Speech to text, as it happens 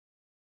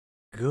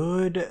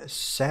Good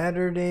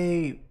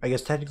Saturday, I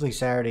guess technically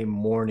Saturday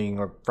morning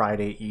or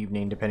Friday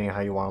evening, depending on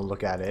how you want to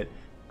look at it.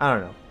 I don't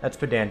know. That's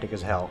pedantic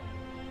as hell.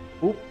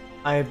 Oop,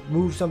 I've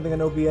moved something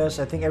on OBS.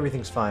 I think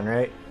everything's fine,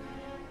 right?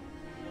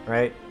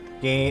 Right?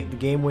 The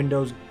game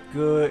window's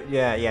good.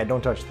 Yeah,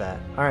 don't touch that.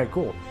 Alright,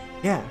 cool.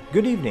 Yeah,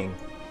 good evening.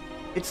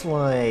 It's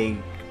like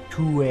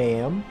 2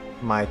 a.m.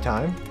 my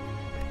time.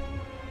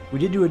 We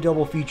did do a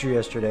double feature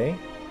yesterday,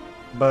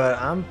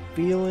 but I'm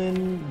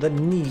feeling the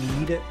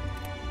need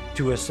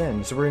to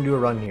ascend, so we're gonna do a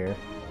run here.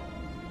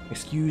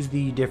 Excuse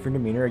the different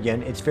demeanor.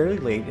 Again, it's fairly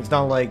late. It's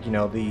not like, you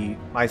know, the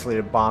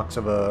isolated box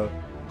of a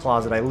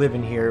closet I live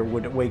in here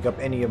would wake up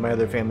any of my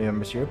other family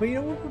members here, but you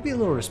know, we'll be a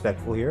little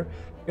respectful here.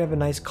 We're gonna have a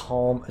nice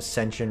calm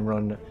ascension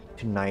run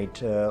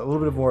tonight, a little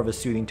bit more of a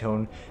soothing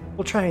tone.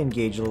 We'll try and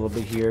engage a little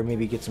bit here,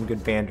 maybe get some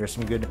good banter,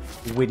 some good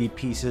witty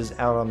pieces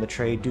out on the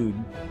tray. Dude,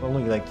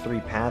 only like 3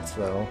 paths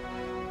though.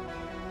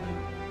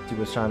 See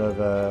what kind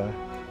of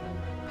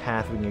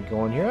path we can get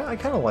going here. I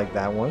kind of like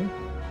that one.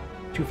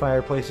 2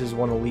 fireplaces,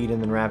 1 elite, and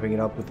then wrapping it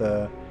up with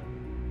a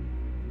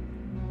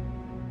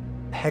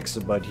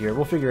hexabud here.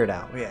 We'll figure it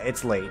out. Yeah,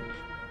 it's late.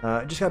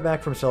 Just got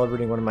back from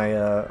celebrating one of my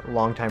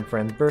longtime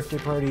friends' birthday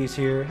parties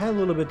here. Had a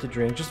little bit to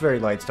drink, just very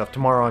light stuff.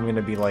 Tomorrow I'm going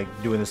to be like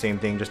doing the same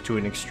thing, just to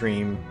an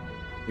extreme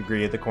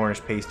degree at the Cornish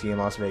Pasty in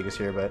Las Vegas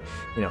here, but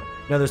you know,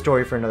 another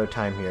story for another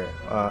time here.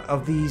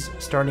 Of these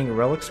starting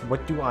relics,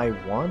 what do I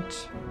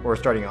want? Or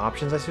starting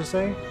options, I should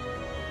say?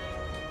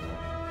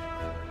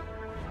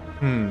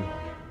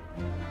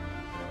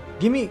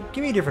 Give me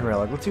a different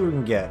relic. Let's see what we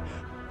can get.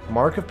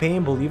 Mark of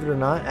Pain, believe it or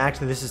not.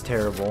 Actually, this is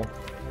terrible.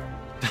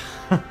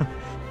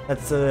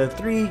 That's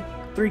three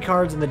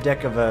cards in the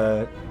deck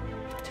of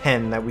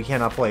 10 that we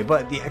cannot play.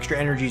 But the extra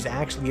energy is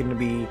actually going to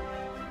be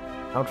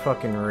out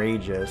fucking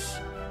rageous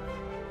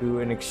to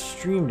an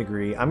extreme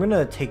degree. I'm going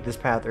to take this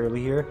path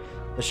early here.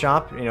 The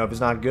shop, you know, if it's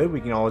not good,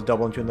 we can always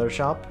double into another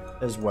shop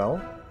as well.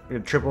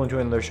 Triple into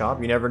another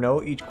shop. You never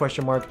know. Each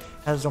question mark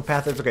has its own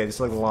path. It's okay. This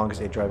is like the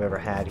longest intro I've ever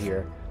had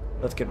here.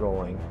 Let's get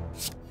rolling.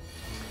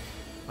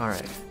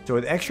 Alright. So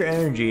with extra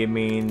energy, it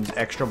means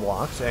extra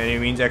blocks, and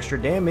it means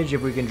extra damage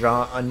if we can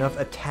draw enough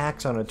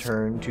attacks on a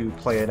turn to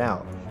play it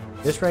out.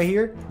 This right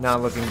here,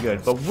 not looking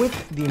good. But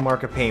with the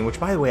Mark of Pain, which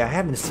by the way, I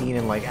haven't seen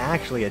in like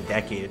actually a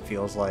decade, it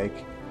feels like,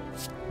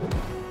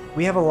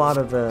 we have a lot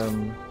of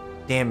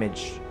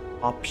damage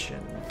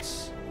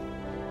options.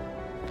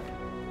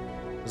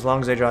 As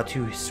long as I draw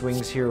 2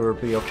 swings here, we'll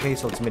be okay,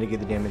 so let's mitigate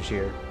the damage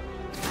here.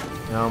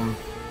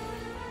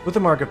 With the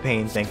Mark of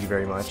Pain, thank you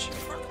very much.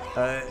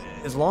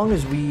 As long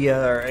as we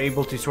are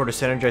able to sort of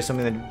synergize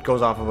something that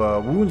goes off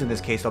of wounds in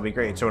this case, that'll be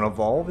great. So an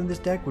Evolve in this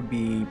deck would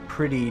be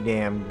pretty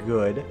damn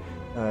good.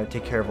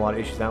 Take care of a lot of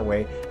issues that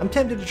way. I'm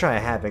tempted to try a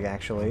Havoc,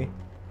 actually.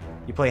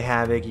 You play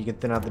Havoc, you can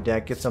thin out the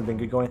deck, get something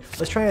good going.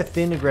 Let's try a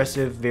thin,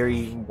 aggressive,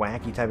 very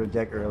wacky type of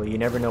deck early. You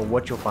never know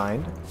what you'll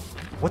find.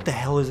 What the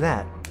hell is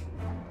that?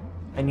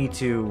 I need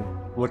to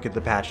look at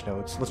the patch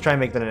notes. Let's try and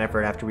make that an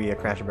effort after we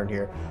crash and burn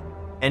here.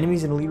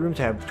 Enemies in elite rooms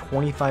have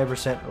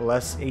 25%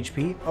 less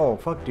HP. Oh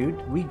fuck,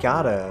 dude, we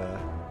gotta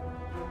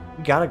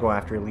go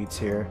after elites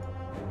here.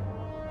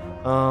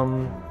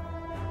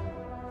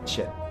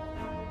 Shit.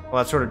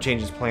 Well, that sort of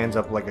changes plans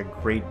up like a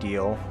great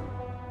deal.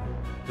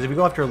 Because if we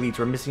go after elites,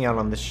 we're missing out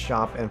on this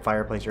shop and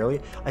fireplace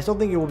early. I still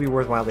think it will be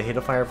worthwhile to hit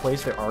a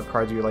fireplace. There are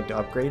cards you would like to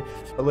upgrade,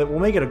 but we'll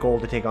make it a goal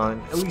to take on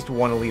at least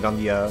 1 elite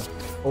on the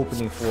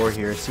opening floor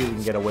here. See what we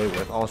can get away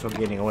with. Also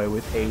getting away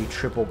with a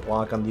triple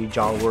block on the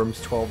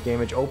Jawworm's 12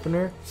 damage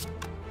opener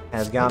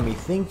has got me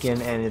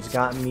thinking, and it's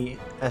got me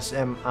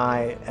smiling.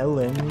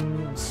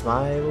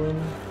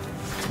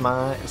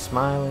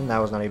 That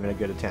was not even a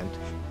good attempt.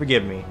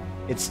 Forgive me.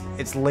 It's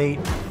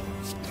late.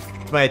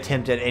 My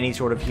attempt at any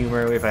sort of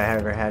humor, if I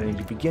have ever had any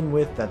to begin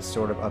with, that's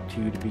sort of up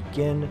to you to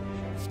begin.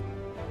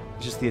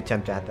 Just the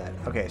attempt at that.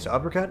 Okay, so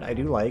Uppercut, I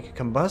do like.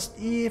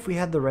 Combust, if we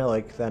had the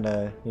relic that,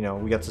 you know,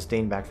 we got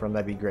sustained back from,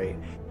 that'd be great.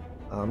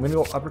 I'm going to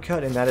go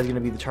Uppercut, and that is going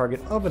to be the target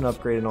of an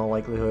upgrade in all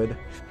likelihood.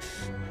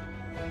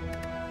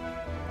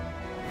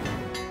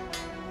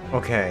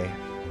 Okay.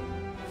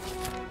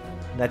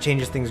 That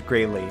changes things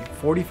greatly.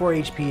 44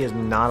 HP is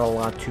not a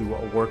lot to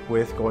work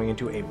with going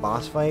into a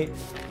boss fight.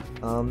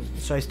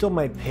 So I still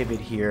might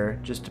pivot here,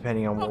 just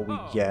depending on what we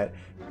get.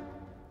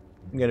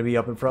 I'm gonna be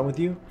up in front with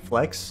you.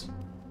 Flex.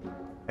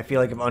 I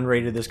feel like I've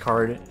unrated this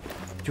card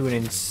to an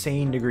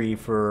insane degree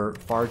for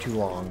far too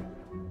long.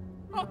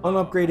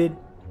 Unupgraded,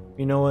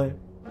 you know what?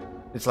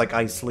 It's like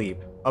I sleep.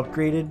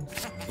 Upgraded,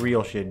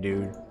 real shit,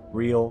 dude.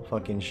 Real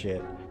fucking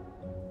shit.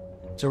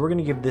 So we're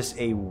gonna give this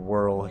a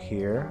whirl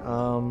here.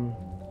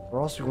 We're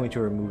also going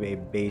to remove a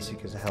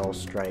basic as hell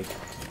strike.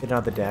 Get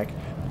out the deck.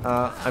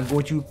 I'm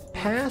going to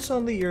pass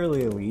on the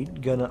early elite.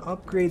 Gonna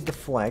upgrade the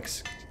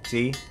flex.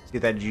 See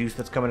that juice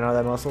that's coming out of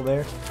that muscle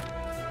there?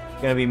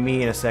 Gonna be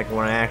me in a second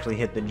when I actually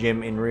hit the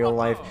gym in real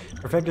life.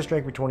 Perfecto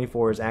strike for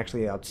 24 is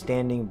actually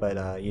outstanding,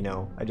 but you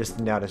know, I just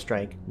thinned out a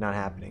strike. Not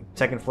happening.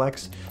 Second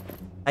flex.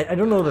 I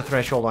don't know the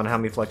threshold on how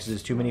many flexes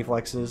is too many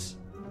flexes,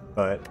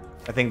 but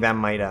I think that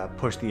might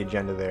push the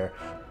agenda there.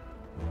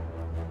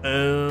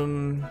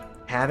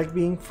 Havoc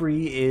being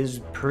free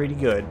is pretty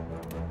good.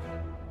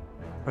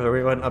 So we're going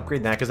to go ahead and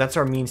upgrade that, because that's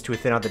our means to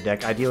thin out the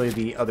deck. Ideally,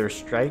 the other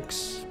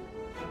strikes.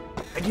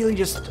 Ideally,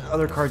 just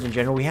other cards in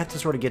general. We have to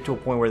sort of get to a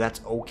point where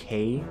that's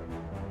okay.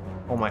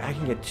 Oh my, I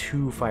can get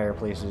 2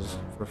 fireplaces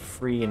for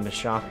free in the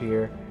shop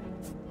here.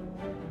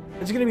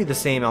 It's going to be the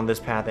same on this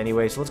path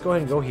anyway, so let's go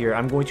ahead and go here.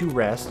 I'm going to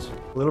rest.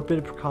 A little bit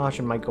of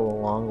precaution might go a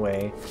long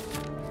way.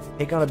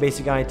 Take on a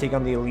basic guy, take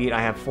on the elite.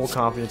 I have full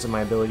confidence in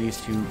my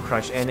abilities to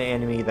crush any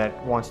enemy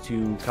that wants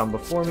to come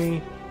before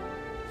me.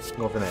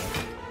 Go from there.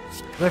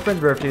 My friend's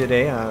birthday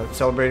today.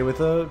 Celebrated with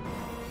a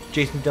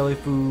Jason Deli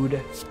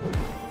food.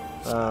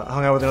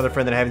 Hung out with another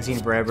friend that I haven't seen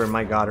forever, and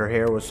my god, her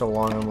hair was so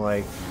long. I'm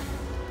like,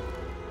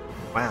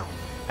 wow,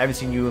 I haven't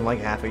seen you in like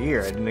half a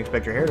year. I didn't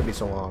expect your hair to be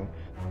so long.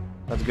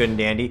 That's good and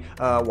dandy.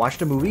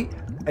 Watched a movie.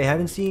 I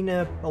haven't seen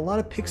a lot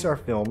of Pixar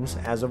films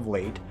as of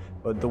late,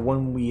 but the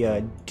one we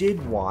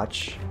did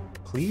watch,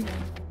 Cleve?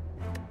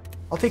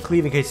 I'll take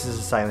Cleve in case this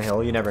is Silent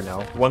Hill. You never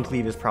know. One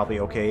Cleve is probably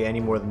okay. Any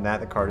more than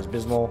that, the card is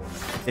abysmal.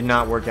 Did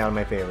not work out in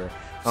my favor.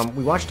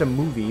 We watched a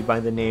movie by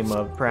the name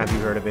of, perhaps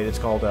you've heard of it, it's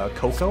called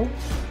Coco.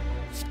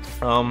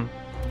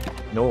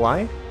 No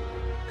lie,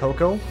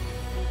 Coco,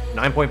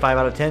 9.5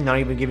 out of 10, not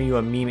even giving you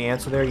a meme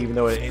answer there, even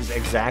though it is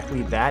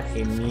exactly that,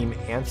 a meme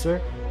answer.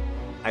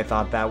 I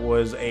thought that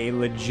was a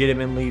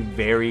legitimately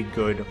very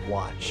good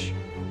watch.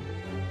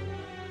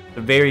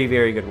 A very,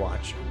 very good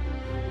watch.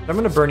 I'm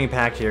going to Burning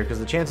Pact here, because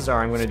the chances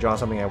are I'm going to draw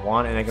something I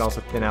want, and I can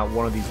also thin out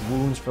one of these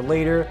wounds for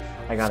later.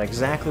 I got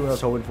exactly what I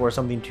was hoping for,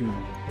 something to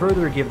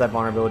further give that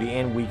vulnerability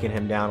and weaken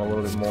him down a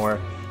little bit more.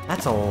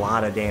 That's a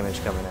lot of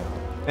damage coming out.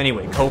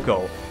 Anyway,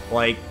 Coco,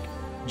 like,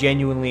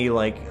 genuinely,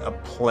 like, a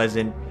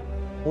pleasant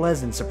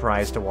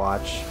surprise to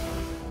watch.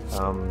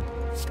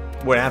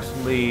 Would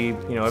absolutely,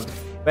 you know,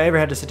 if I ever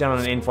had to sit down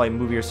on an in-flight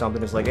movie or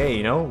something, it's like, hey,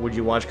 you know, would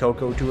you watch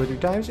Coco 2 or 3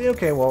 times? Yeah,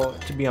 okay, well,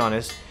 to be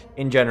honest,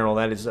 in general,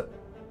 that is...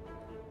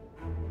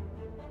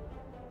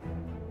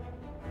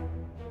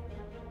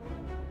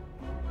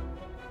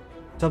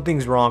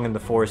 Something's wrong in the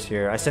force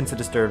here. I sense a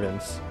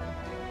disturbance.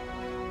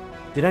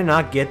 Did I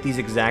not get these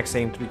exact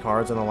same 3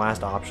 cards on the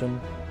last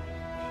option?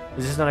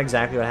 Is this not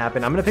exactly what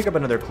happened? I'm going to pick up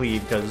another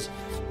Cleve, because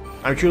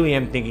I truly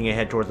am thinking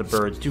ahead towards the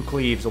birds. 2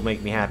 Cleaves will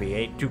make me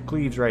happy. 2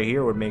 Cleaves right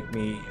here would make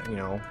me, you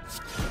know,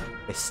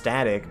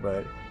 ecstatic,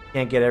 but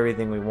can't get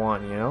everything we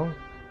want, you know?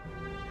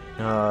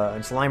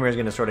 And Slimer is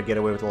going to sort of get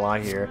away with a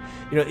lot here.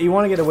 You know, you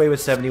want to get away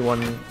with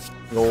 71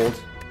 gold.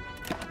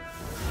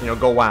 You know,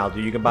 go wild,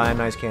 dude. You can buy a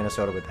nice can of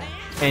soda with that.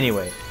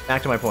 Anyway,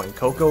 back to my point.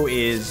 Coco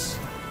is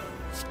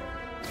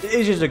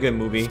just a good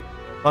movie.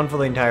 Fun for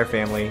the entire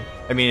family.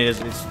 I mean,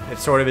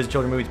 it's sort of his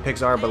children's movies,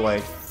 Pixar, but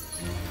like,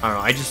 I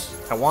don't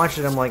know. I watched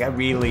it. I'm like, I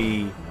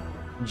really,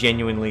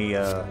 genuinely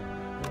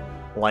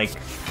like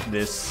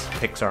this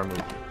Pixar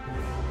movie.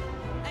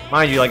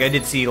 Mind you, like, I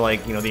did see,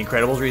 like, you know, The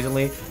Incredibles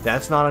recently.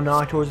 That's not a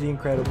knock towards The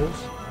Incredibles.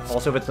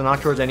 Also, if it's a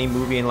knock towards any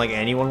movie and, like,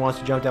 anyone wants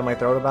to jump down my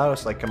throat about it,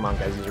 it's like, come on,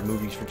 guys, these are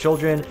movies for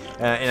children.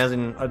 And as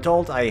an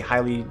adult, I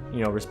highly,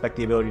 you know, respect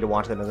the ability to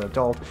watch them as an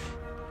adult.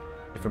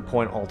 Different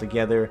point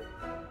altogether.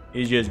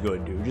 It's just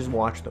good, dude. Just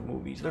watch the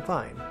movies. They're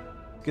fine.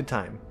 Good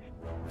time.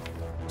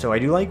 So I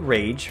do like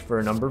Rage for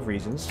a number of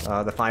reasons.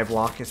 The 5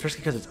 block, especially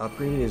because it's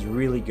upgraded, is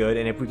really good.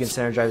 And if we can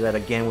synergize that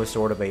again with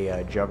sort of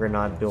a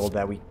Juggernaut build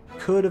that we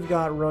could have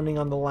got running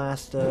on the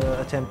last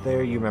attempt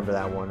there. You remember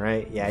that one,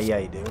 right? Yeah,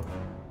 you do.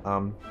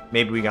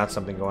 Maybe we got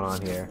something going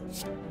on here.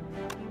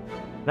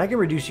 And I can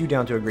reduce you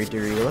down to a great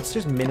degree. Let's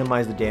just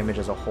minimize the damage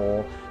as a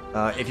whole.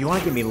 If you want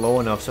to get me low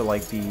enough so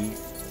like the...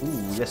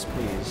 Ooh, yes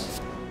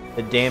please.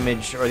 The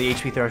damage, or the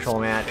HP threshold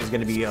I'm at, is going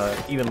to be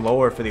even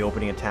lower for the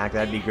opening attack.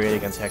 That'd be great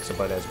against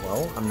Hexabud as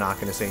well. I'm not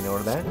going to say no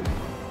to that.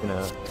 I'm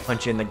going to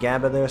punch in the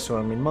Gabba there, so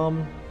I'm in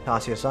mum.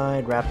 Toss you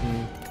aside, wrap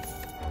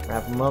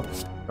him up,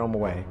 throw him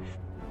away.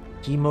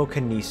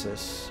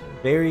 Chemokinesis.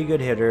 Very good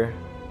hitter.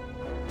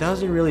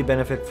 Doesn't really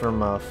benefit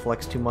from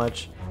Flex too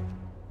much.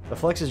 The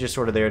Flex is just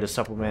sort of there to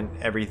supplement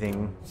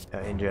everything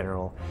in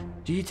general.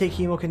 Do you take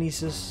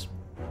Chemokinesis?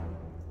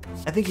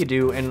 I think you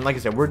do, and like I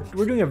said, we're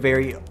doing a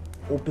very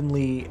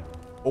openly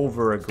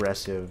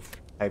over-aggressive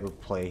type of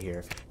play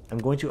here. I'm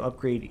going to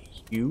upgrade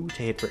you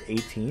to hit for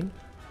 18,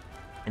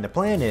 and the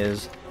plan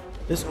is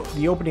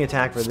the opening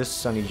attack for this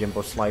Sunny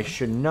Jimbo Slice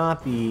should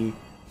not be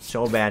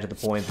so bad to the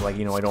point that, like,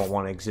 you know, I don't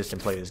want to exist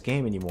and play this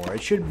game anymore.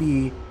 It should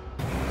be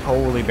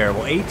totally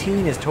bearable.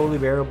 18 is totally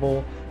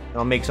bearable, and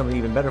I'll make something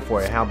even better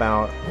for you. How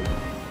about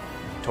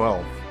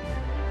 12?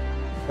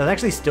 That's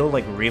actually still,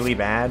 like, really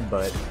bad,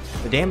 but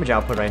the damage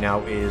output right now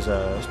is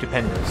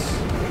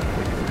stupendous.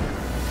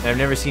 And I've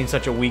never seen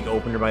such a weak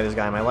opener by this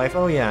guy in my life.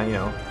 Oh yeah, you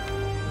know,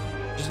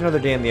 just another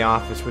day in the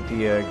office with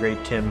the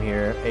great Tim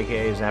here,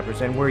 aka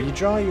Zapperson, where you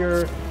draw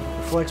your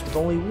Flex with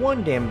only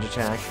 1 damage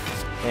attack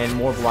and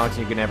more blocks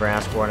than you can ever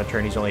ask for, and a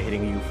turn he's only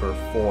hitting you for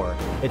 4.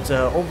 It's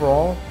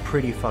overall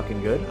pretty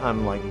fucking good.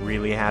 I'm like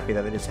really happy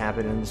that it just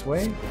happened in this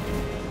way.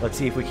 Let's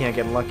see if we can't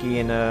get lucky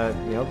and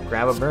you know,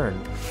 grab a burn.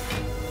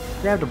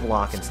 Grabbed a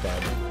block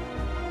instead.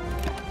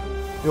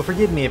 You'll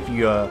forgive me if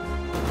you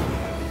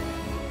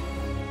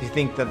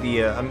think that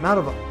the amount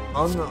of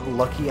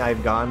unlucky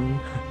I've gotten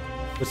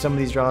with some of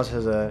these draws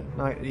has a,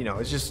 you know,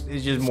 it's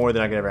just more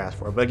than I could ever ask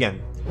for. But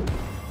again,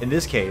 in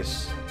this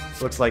case,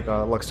 looks like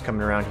Luck's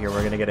coming around here.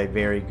 We're gonna get a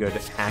very good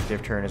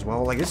active turn as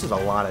well. Like, this is a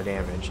lot of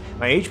damage.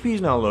 My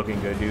HP's not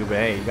looking good, dude, but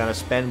hey, you gotta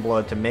spend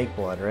blood to make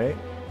blood, right?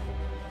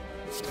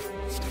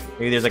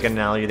 Maybe there's like an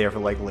analogy there for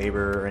like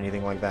labor or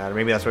anything like that. Or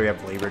maybe that's why we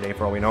have Labor Day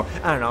for all we know.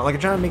 I don't know. Like,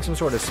 I'm trying to make some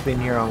sort of spin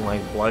here on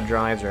like blood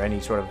drives or any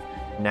sort of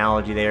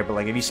analogy there. But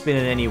like, if you spin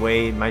in any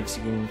way, it might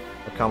seem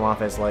to come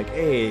off as like,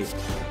 hey,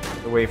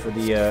 the way for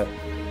the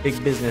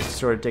big business to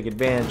sort of take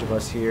advantage of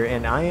us here.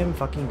 And I am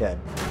fucking dead.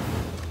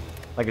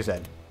 Like I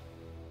said,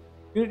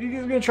 you're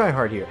gonna try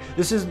hard here.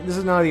 This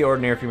is not the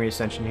ordinary for me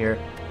Ascension here.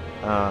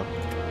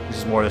 This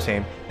is more of the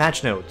same.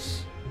 Patch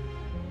notes.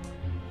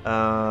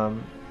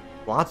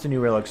 Lots of new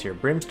relics here.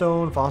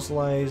 Brimstone,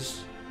 Fossilize,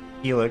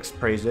 Helix,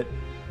 praise it.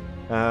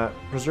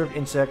 Preserved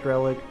Insect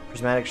Relic,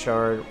 Prismatic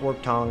Shard,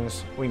 Warp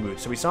Tongues, Wing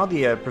Boots. So we saw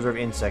the Preserved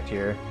Insect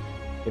here.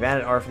 They've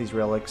added R for these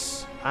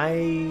relics. Do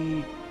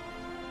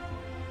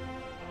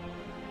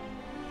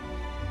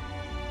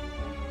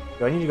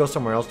I need to go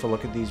somewhere else to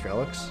look at these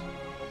relics?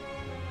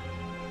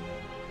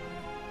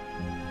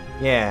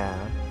 Yeah.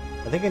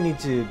 I think I need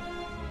to...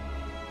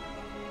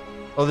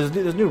 Oh,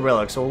 there's new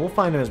relics, so we'll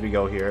find them as we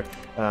go here.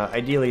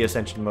 Ideally,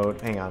 Ascension mode.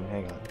 Hang on.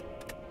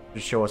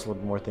 Just show us a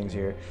little bit more things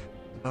here.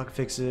 Bug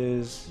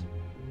fixes,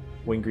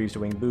 Wing Greaves to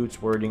Wing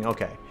Boots, wording.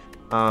 Okay.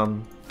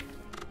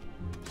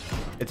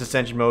 It's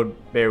Ascension mode.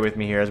 Bear with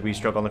me here as we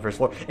struggle on the first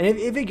floor. And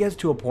if it gets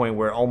to a point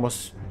where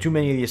almost too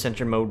many of the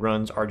Ascension mode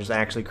runs are just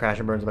actually crash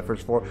and burns on the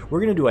first floor, we're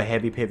gonna do a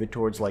heavy pivot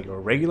towards like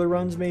regular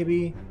runs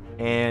maybe,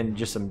 and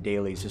just some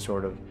dailies to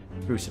sort of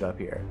spruce it up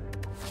here.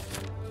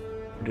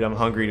 Dude, I'm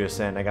hungry to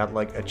ascend. I got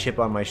like a chip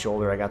on my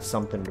shoulder. I got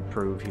something to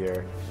prove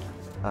here.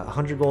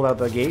 100 gold out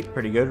the gate.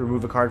 Pretty good.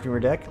 Remove a card from your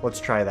deck. Let's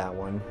try that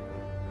one.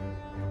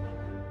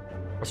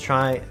 So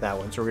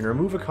we're going to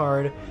remove a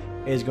card.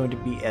 It is going to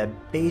be a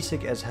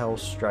basic as hell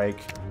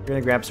strike. We're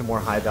going to grab some more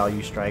high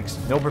value strikes.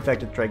 No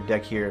perfected strike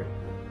deck here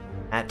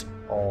at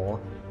all.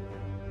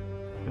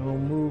 And we'll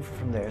move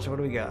from there. So what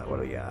do we got?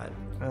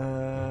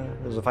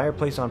 There's a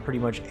fireplace on pretty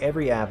much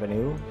every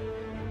avenue.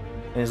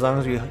 And as long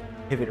as we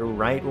pivot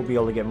right, we'll be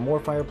able to get more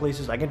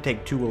fireplaces. I can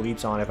take 2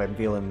 elites on if I'm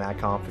feeling that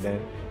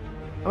confident.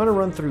 I'm gonna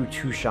run through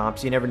 2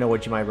 shops. You never know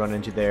what you might run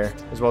into there.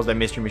 As well as that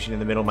mystery machine in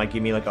the middle might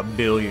give me like 1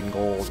 billion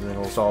gold, and then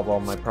it'll solve all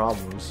my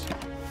problems.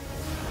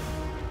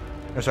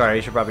 Oh, sorry,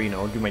 I should probably, you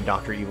know, do my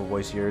Dr. Evil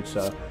voice here. It's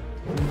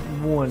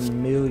 $1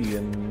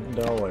 million, and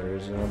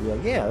I'll be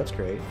like, yeah, that's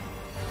great.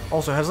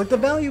 Also, has like the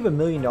value of $1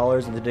 million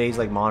in today's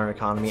like modern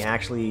economy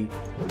actually,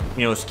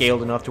 you know,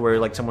 scaled enough to where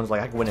like someone's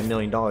like, I could win $1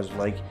 million.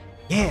 Like,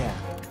 yeah.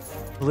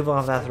 Live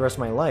off that the rest of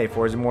my life,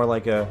 or is it more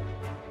like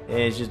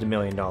it's just $1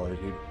 million,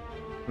 dude?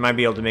 I might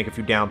be able to make a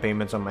few down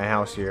payments on my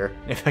house here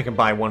if I can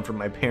buy one from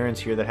my parents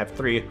here that have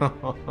 3.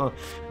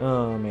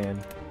 Oh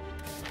man.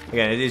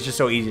 Again, it's just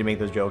so easy to make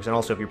those jokes. And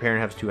also, if your parent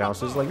has 2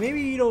 houses, like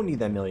maybe you don't need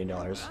that $1 million.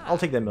 I'll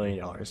take that $1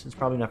 million. It's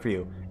probably not for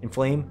you.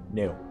 Inflame?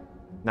 No,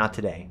 not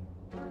today.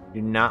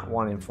 Do not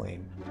want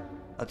Inflame.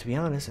 To be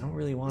honest, I don't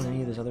really want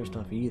any of this other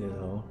stuff either,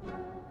 though.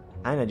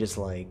 Kinda just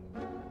like.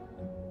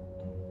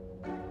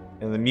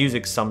 And the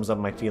music sums up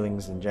my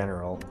feelings in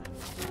general.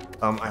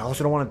 I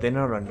also don't want to thin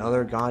out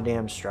another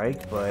goddamn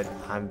strike, but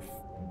I'm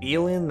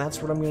feeling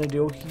that's what I'm going to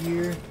do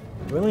here.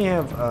 We only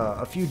have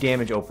a few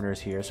damage openers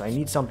here, so I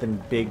need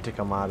something big to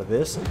come out of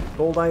this.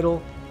 Gold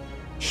Idol?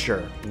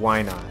 Sure,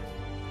 why not?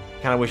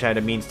 Kind of wish I had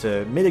a means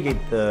to mitigate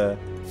the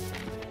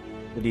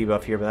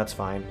debuff here, but that's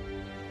fine.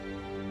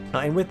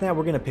 And with that,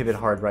 we're going to pivot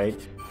hard right.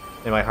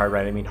 And by hard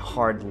right, I mean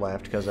hard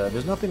left, because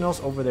there's nothing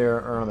else over there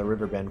or on the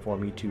river bend for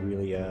me to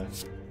really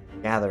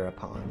gather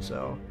upon.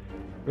 So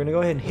we're gonna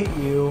go ahead and hit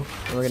you,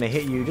 and we're gonna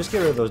hit you. Just get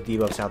rid of those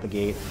debuffs out the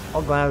gate.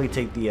 I'll gladly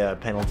take the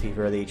penalty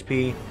for the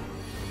HP,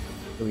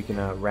 so we can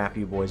wrap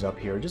you boys up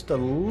here just a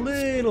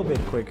little bit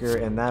quicker,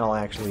 and that'll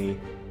actually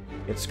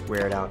get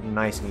squared out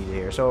nice and easy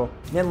here. So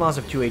net loss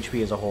of 2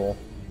 HP as a whole,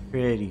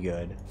 pretty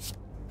good.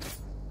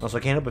 Also, I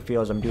can't help but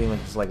feel as I'm doing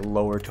like this like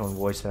lower tone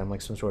voice that I'm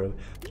like some sort of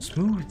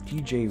smooth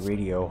DJ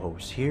radio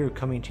host here,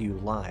 coming to you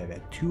live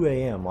at 2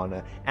 AM on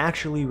an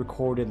actually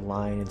recorded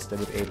line instead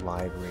of a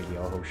live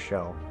radio host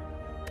show.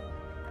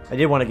 I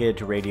did want to get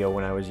into radio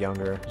when I was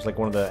younger. It was like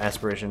one of the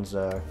aspirations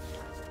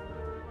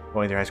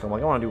going through high school. I'm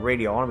like, I want to do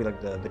radio. I want to be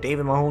like the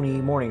David Mahoney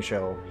morning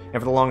show.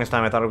 And for the longest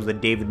time, I thought it was the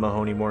David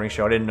Mahoney morning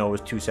show. I didn't know it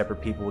was 2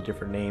 separate people with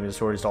different names. It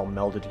sort of just all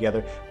melded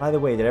together. By the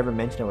way, did I ever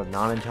mention I was a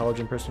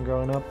non-intelligent person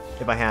growing up?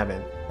 If I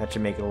haven't, that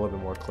should make it a little bit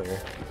more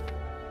clear.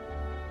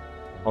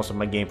 Also,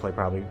 my gameplay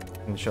probably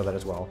can show that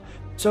as well.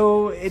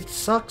 So, it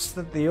sucks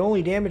that the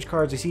only damage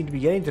cards I seem to be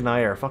getting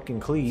tonight are fucking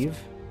Cleave.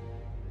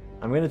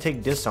 I'm going to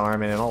take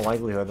Disarm, and in all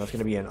likelihood, that's going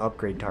to be an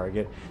upgrade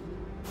target.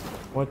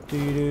 What do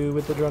you do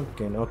with the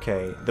Drunken?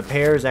 Okay, the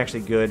pair is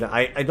actually good.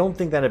 I don't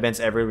think that event's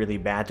ever really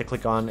bad to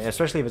click on,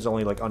 especially if it's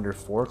only like under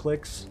 4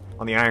 clicks.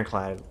 On the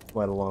Ironclad,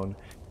 let alone.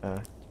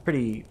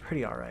 Pretty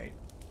alright.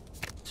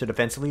 So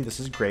defensively, this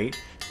is great.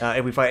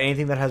 If we fight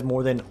anything that has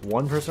more than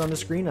 1 person on the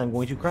screen, I'm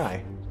going to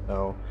cry.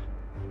 So,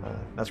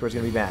 That's where it's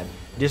gonna be bad.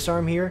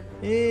 Disarm here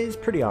is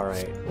pretty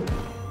alright.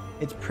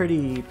 It's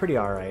pretty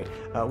alright.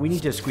 We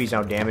need to squeeze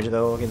out damage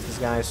though against this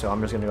guy, so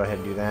I'm just gonna go ahead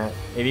and do that.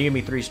 If you give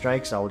me 3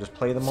 strikes, I'll just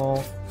play them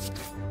all.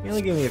 You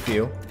only give me a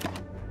few.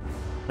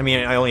 I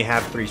mean, I only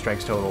have 3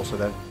 strikes total, so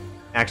that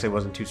actually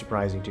wasn't too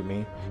surprising to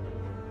me.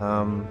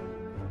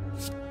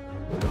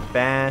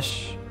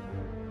 Bash.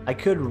 I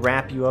could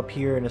wrap you up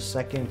here in a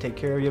second and take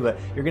care of you, but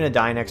you're gonna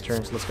die next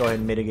turn, so let's go ahead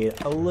and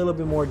mitigate a little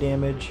bit more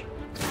damage.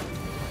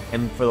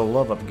 And for the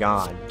love of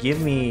God,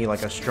 give me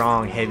like a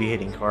strong,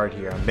 heavy-hitting card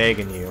here. I'm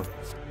begging you.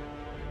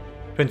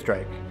 Twin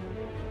Strike.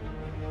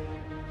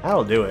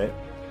 That'll do it.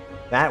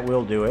 That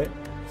will do it.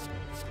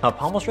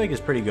 Pommel Strike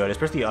is pretty good,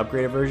 especially the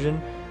upgraded version.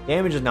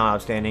 Damage is not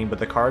outstanding, but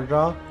the card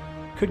draw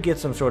could get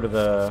some sort of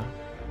a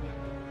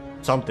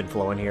something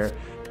flowing here.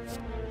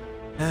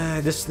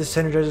 This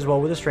synergizes well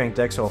with the strength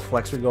deck, so a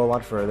flex would go a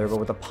lot further, but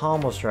with a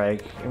Pommel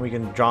Strike, and we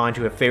can draw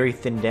into a very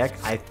thin deck,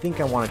 I think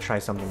I want to try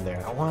something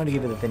there. I wanted to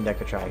give it a thin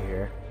deck a try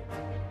here.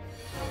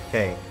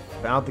 Okay,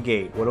 out the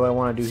gate, what do I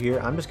want to do here?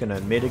 I'm just going to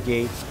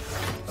mitigate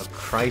a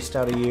Christ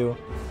out of you,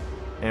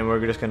 and we're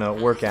just going to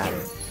work at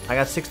it. I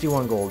got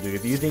 61 gold, dude.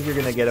 If you think you're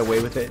going to get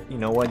away with it, you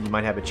know what? You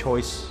might have a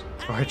choice,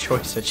 or a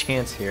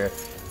chance here.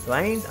 But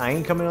I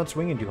ain't coming out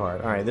swinging too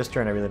hard. Alright, this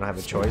turn I really don't have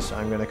a choice.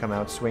 I'm going to come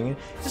out swinging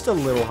just a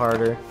little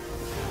harder.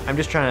 I'm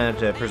just trying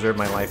to preserve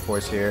my life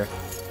force here.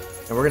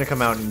 And we're going to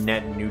come out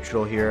net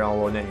neutral here,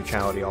 although net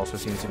neutrality also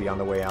seems to be on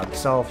the way out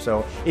itself.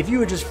 So if you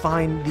would just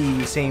find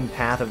the same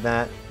path of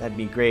that, that'd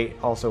be great.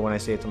 Also, when I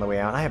say it's on the way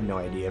out, I have no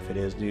idea if it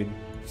is, dude.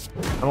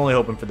 I'm only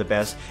hoping for the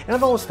best. And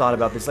I've always thought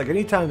about this, like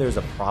anytime there's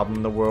a problem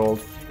in the world,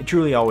 it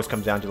truly always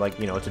comes down to like,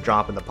 you know, it's a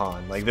drop in the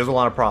pond. Like there's a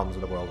lot of problems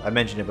in the world. I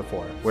mentioned it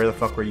before. Where the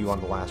fuck were you on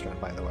the last run,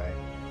 by the way?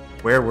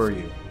 Where were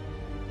you?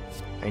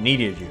 I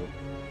needed you.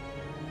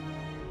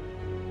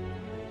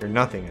 You're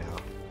nothing now.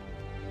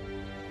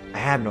 I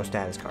have no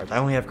status cards. I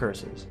only have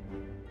curses.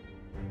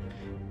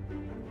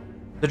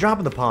 The drop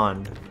in the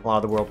pond, a lot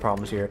of the world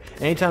problems here.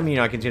 Anytime, you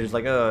know, I consider it's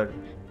like, you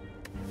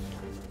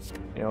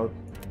know,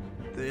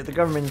 the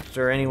government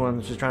or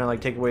anyone's just trying to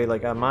like take away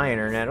like my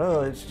internet.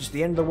 Oh, it's just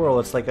the end of the world.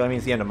 It's like, I mean,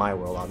 it's the end of my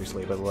world,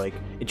 obviously, but like,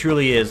 it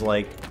truly is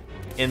like,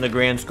 in the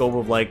grand scope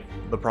of like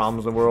the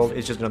problems in the world,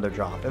 it's just another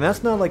drop. And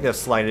that's not like a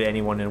slight at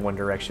anyone in one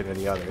direction or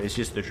the other. It's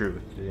just the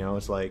truth. You know,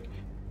 it's like.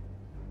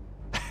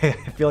 I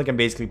feel like I'm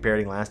basically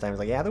parroting last time. It's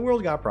like, yeah, the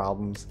world got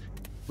problems.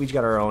 We each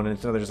got our own, and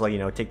it's another just like, you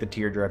know, take the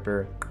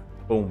teardropper,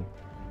 boom.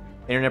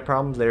 Internet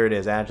problems, there it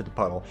is, add to the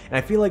puddle. And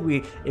I feel like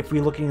if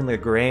we're looking in the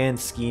grand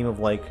scheme of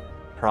like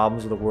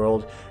problems of the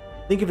world,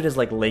 think of it as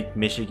like Lake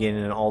Michigan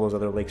and all those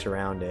other lakes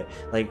around it.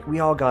 Like, we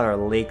all got our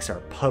lakes,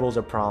 our puddles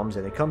of problems,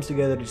 and it comes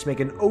together to just make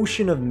an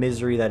ocean of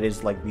misery that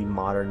is like the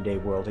modern day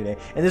world today.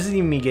 And this isn't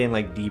even me getting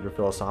like deep or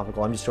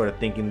philosophical. I'm just sort of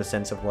thinking in the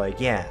sense of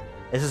like, yeah,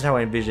 this is how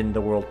I envision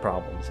the world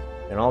problems.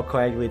 And all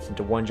coagulates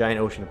into one giant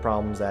ocean of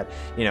problems that,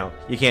 you know,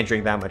 you can't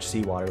drink that much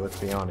seawater, let's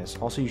be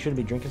honest. Also, you shouldn't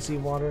be drinking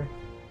seawater.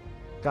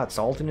 Got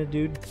salt in it,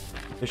 dude.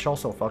 Fish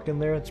also fucking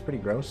there. It's pretty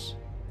gross.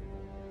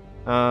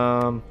 What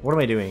am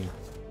I doing?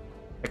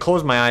 I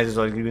closed my eyes as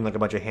I was doing like a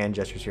bunch of hand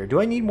gestures here.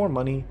 Do I need more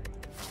money?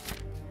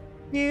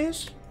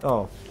 Yes.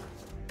 Oh.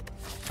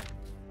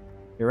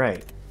 You're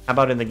right. How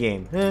about in the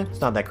game? It's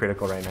not that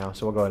critical right now,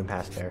 so we'll go ahead and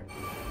pass there.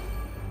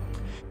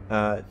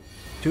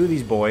 2 of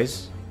these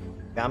boys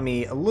got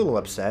me a little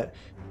upset.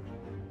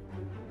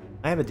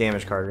 I have a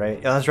damage card, right?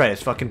 Yeah, that's right.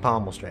 It's fucking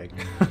Pommel Strike.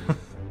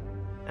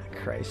 Ah,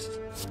 Christ.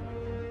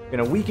 I'm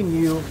gonna weaken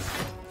you.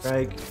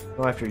 Strike.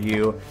 Go after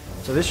you.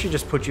 So this should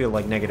just put you at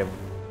like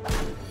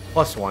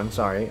 -1.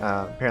 Sorry.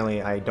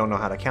 Apparently I don't know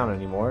how to count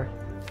anymore.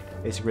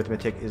 Basic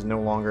arithmetic is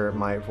no longer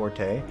my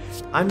forte.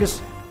 I'm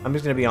just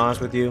gonna be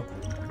honest with you.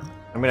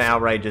 I'm gonna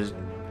outright just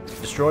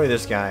destroy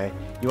this guy.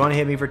 You want to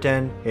hit me for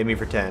 10? Hit me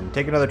for 10.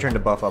 Take another turn to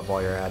buff up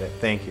while you're at it.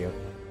 Thank you.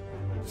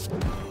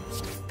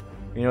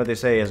 You know what they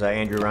say, as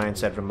Andrew Ryan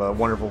said from a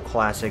wonderful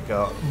classic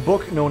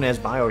book known as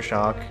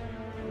BioShock,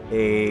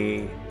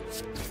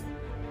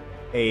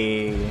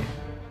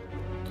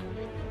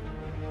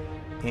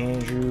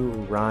 Andrew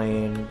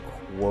Ryan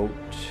quote,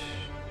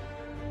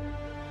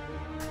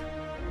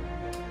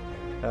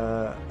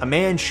 a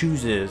man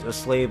chooses, a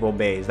slave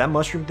obeys. That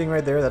mushroom thing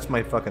right there, that's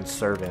my fucking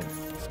servant.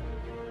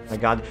 My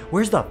god,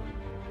 where's the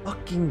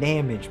fucking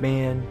damage,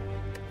 man?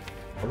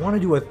 I want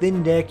to do a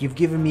thin deck. You've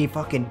given me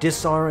fucking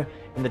disarm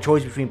and the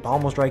choice between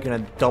Pommel Strike and a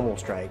double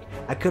strike.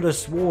 I could have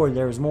swore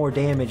there was more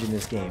damage in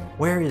this game.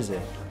 Where is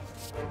it?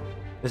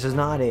 This is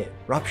not it.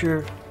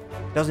 Rupture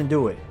doesn't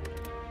do it.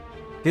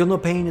 Feel No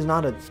Pain is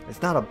not a.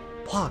 It's not a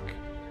block,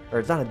 or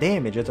it's not a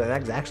damage. It's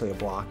actually a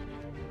block.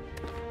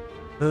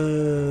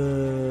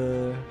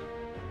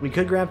 We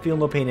could grab Feel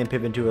No Pain and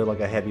pivot into like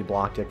a heavy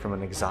block deck from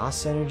an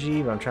exhaust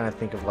energy, but I'm trying to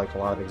think of like a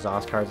lot of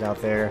exhaust cards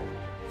out there.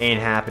 Ain't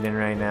happening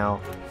right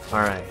now. All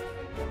right.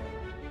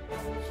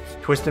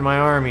 Twisting my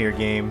arm here,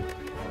 game.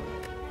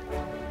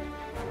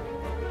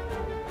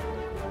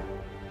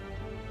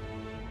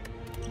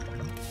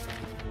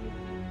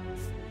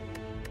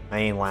 I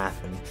ain't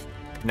laughing.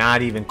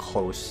 Not even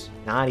close.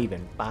 Not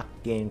even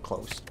fucking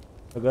close.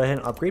 So go ahead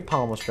and upgrade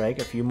Pommel Strike.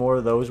 A few more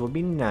of those would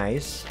be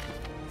nice.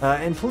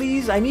 And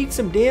please, I need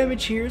some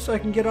damage here so I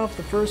can get off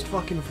the first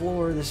fucking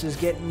floor. This is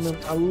getting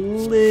a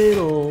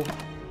little,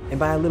 and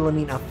by a little I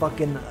mean a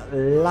fucking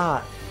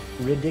lot,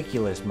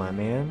 ridiculous, my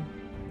man.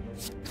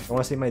 I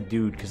want to say my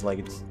dude, because like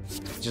it's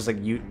just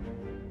like you.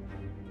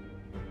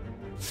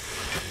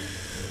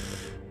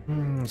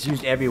 It's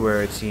used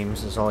everywhere, it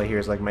seems. That's all I hear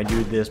is like my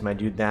dude this, my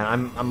dude that.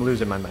 I'm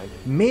losing my mind.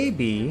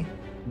 Maybe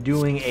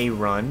doing a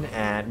run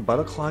at butt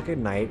o'clock at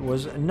night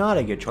was not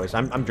a good choice.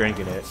 I'm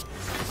drinking it.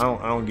 I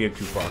don't give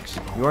two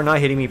fucks. You are not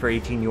hitting me for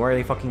 18. You are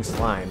a fucking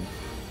slime.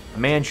 A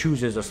man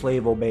chooses, a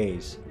slave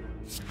obeys.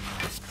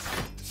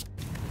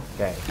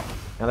 Okay.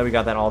 Now that we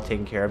got that all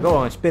taken care of, go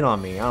on, spit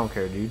on me. I don't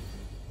care, dude.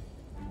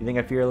 You think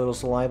I fear a little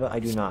saliva? I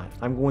do not.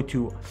 I'm going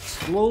to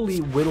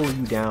slowly whittle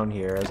you down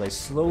here as I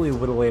slowly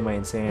whittle away my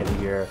insanity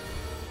here.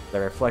 As I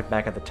reflect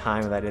back at the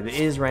time that it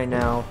is right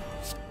now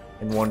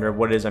and wonder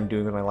what it is I'm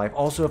doing with my life.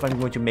 Also, if I'm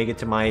going to make it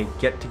to my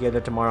get-together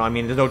tomorrow. I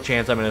mean, there's no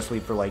chance I'm going to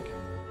sleep for like,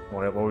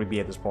 what would we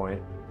be at this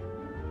point?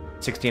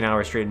 16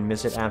 hours straight and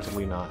miss it?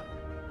 Absolutely not.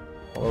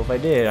 Although if I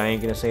did, I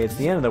ain't going to say it's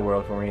the end of the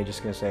world for me. I'm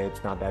just going to say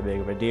it's not that big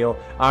of a deal.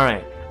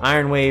 Alright,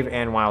 Iron Wave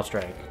and Wild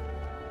Strike.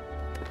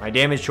 My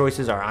damage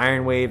choices are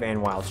Iron Wave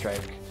and Wild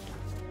Strike.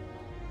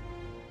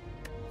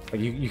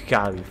 Like you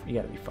gotta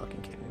be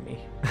fucking kidding me.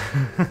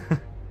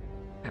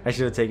 I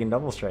should have taken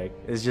Double Strike.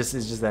 It's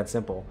just that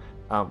simple.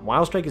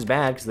 Wild Strike is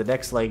bad because the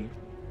deck's like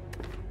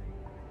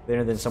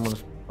better than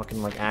someone's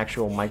fucking like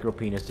actual micro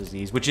penis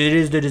disease, which it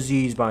is the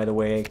disease, by the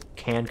way. I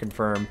can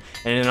confirm,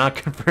 and I'm not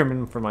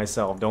confirming for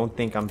myself. Don't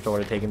think I'm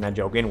sort of taking that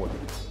joke inward.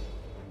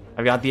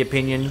 I've got the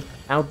opinion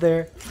out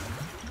there.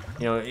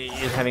 You know,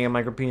 is having a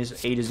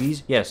micropenis a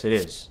disease? Yes, it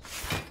is.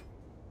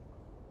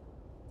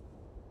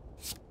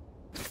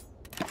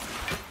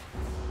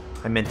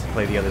 I meant to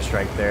play the other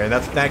strike there.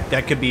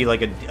 That could be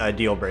like a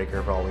deal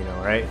breaker for all we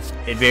know, right?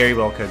 It very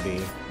well could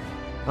be.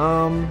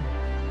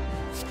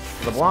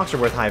 The blocks are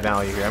worth high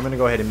value here. I'm gonna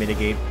go ahead and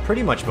mitigate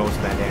pretty much most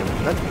of that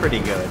damage. That's pretty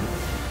good.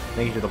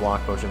 Thank you to the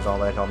block potions, all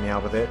that helped me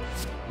out with it.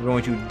 We're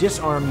going to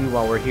disarm you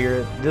while we're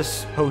here.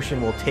 This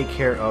potion will take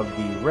care of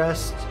the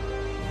rest.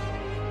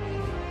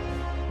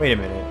 Wait a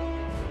minute.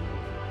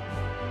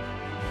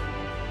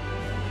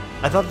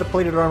 I thought the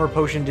plated armor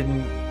potion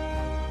didn't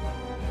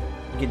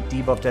get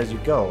debuffed as you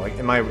go. Like,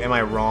 am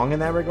I wrong in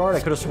that regard? I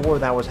could have swore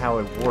that was how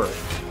it worked.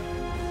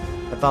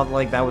 I thought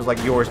like that was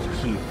like yours to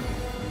keep.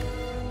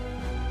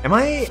 Am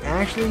I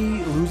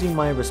actually losing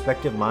my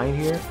respective mind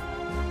here?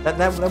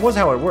 That was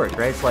how it worked,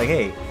 right? It's like,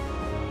 hey,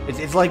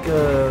 it's like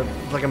a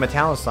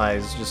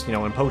metallicized, just you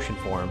know, in potion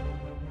form.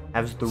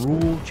 Has the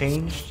rule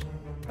changed?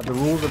 Have the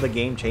rules of the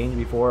game changed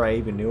before I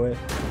even knew it?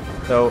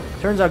 So,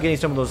 turns out getting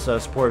some of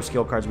those supportive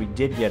skill cards we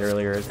did get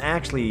earlier is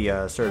actually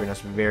serving us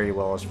very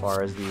well as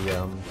far as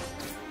the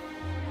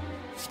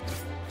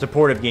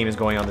supportive game is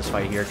going on this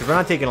fight here, because we're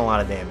not taking a lot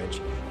of damage.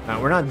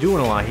 We're not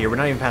doing a lot here. We're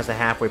not even past the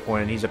halfway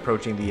point, and he's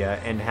approaching the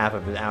end half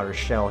of his outer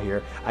shell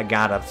here. I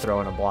gotta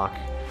throw in a block.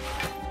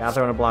 Gotta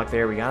throw in a block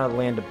there. We gotta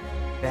land a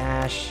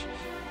bash.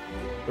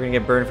 We're gonna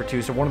get burned for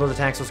 2, so one of those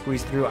attacks will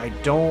squeeze through. I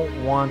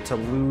don't want to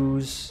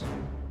lose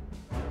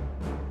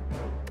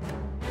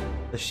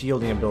the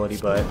shielding ability,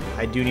 but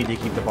I do need to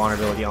keep the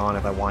vulnerability on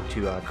if I want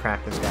to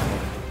crack this guy.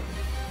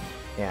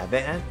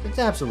 Yeah, it's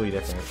absolutely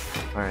different.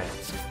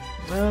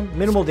 Alright.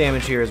 Minimal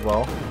damage here as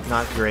well.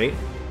 Not great.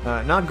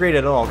 Not great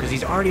at all, because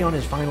he's already on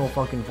his final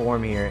fucking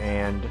form here,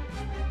 and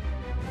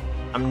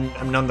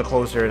I'm none the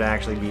closer to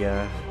actually be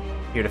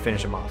here to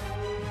finish him off.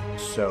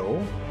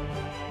 So,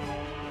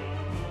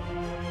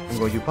 I'm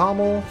going to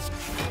pommel,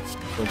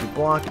 going to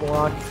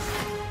block.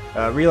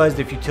 Realize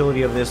the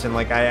futility of this, and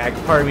like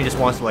part of me just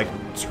wants to like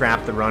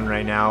scrap the run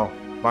right now.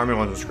 Part of me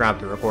wants to scrap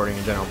the recording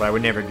in general, but I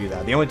would never do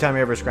that. The only time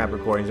I ever scrap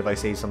recordings is if I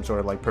say some sort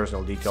of like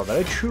personal detail that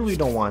I truly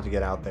don't want to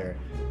get out there.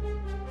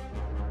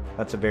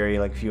 That's a very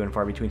like few and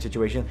far between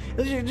situation.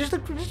 Just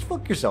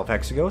fuck yourself,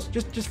 Hexagos.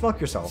 Just fuck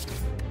yourself.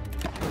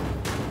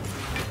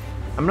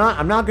 I'm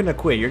not gonna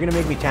quit. You're gonna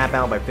make me tap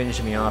out by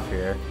finishing me off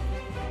here.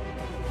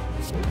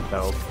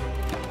 So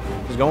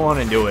just go on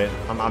and do it.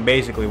 I'm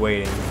basically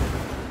waiting.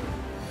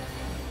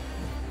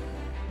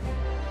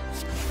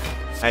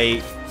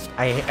 I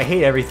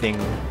hate everything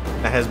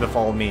that has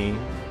befell me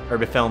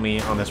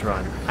on this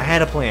run. I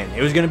had a plan.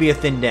 It was gonna be a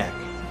thin deck.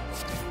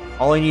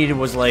 All I needed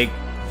was like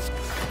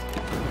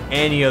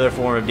any other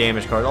form of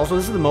damage card. Also,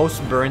 this is the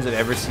most burns I've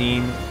ever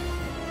seen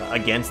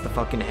against the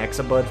fucking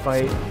Hexabud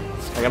fight.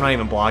 Like, I'm not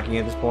even blocking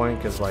at this point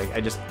because like I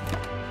just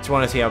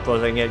want to see how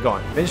close I can get. Go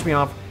on, finish me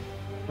off.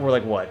 We're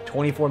like what,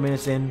 24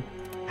 minutes in?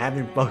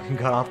 Haven't fucking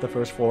got off the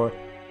first floor.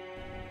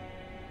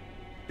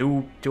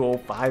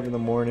 2:05 in the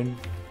morning.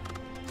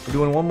 We're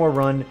doing one more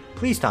run.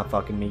 Please stop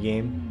fucking me,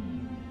 game.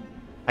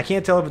 I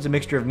can't tell if it's a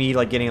mixture of me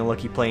like getting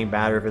unlucky playing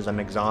bad or if it's I'm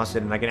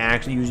exhausted and I can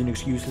actually use an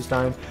excuse this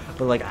time.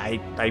 But like I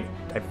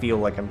feel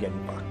like I'm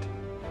getting fucked.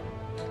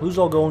 Lose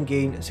all gold and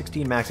gain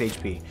 16 max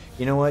HP.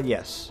 You know what?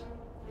 Yes.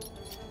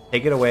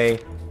 Take it away.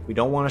 We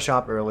don't want to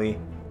shop early.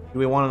 Do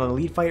we want an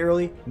elite fight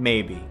early?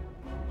 Maybe.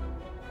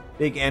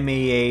 Big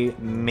MAA,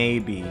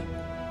 maybe.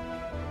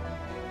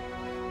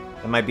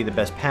 That might be the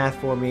best path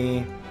for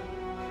me.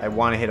 I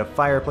want to hit a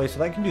fireplace,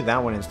 so I can do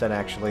that one instead,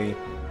 actually.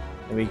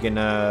 And we can,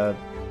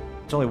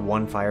 there's only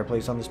one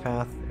fireplace on this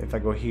path. If I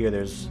go here,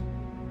 there's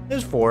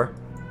 4.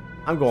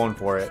 I'm going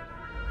for it.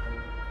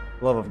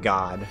 Love of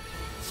God.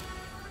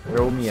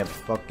 Throw me a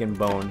fucking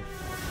bone.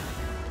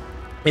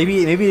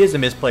 Maybe it is a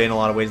misplay in a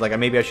lot of ways. Like,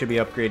 maybe I should be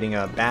upgrading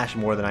a Bash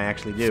more than I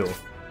actually do.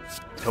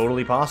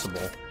 Totally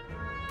possible.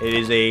 It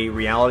is a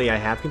reality I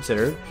have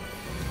considered.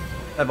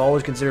 I've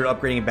always considered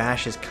upgrading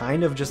Bash as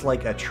kind of just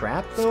like a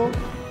trap, though.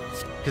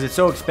 Because it's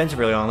so expensive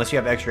early on. Unless you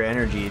have extra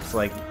energy, it's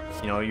like,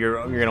 you know,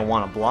 you're going to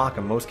want to block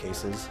in most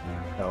cases.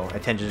 So I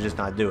tend to just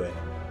not do it.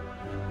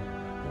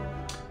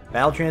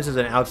 Battle Trance is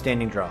an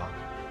outstanding draw.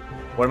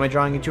 What am I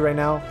drawing into right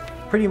now?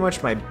 Pretty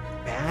much my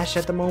Bash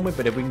at the moment,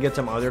 but if we can get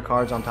some other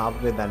cards on top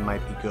of it, that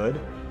might be good.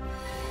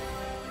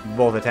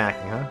 Both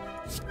attacking, huh?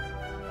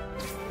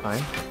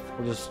 Fine.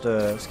 We'll just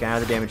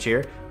scatter the damage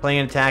here. Playing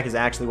an attack is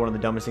actually one of the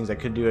dumbest things I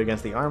could do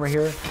against the armor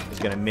here. It's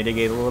going to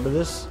mitigate a little bit of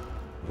this.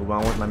 Move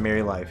on with my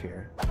merry life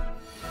here.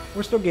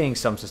 We're still getting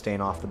some sustain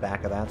off the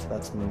back of that, so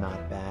that's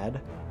not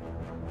bad.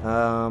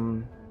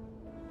 Do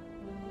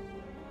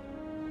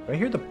I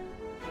hear the... I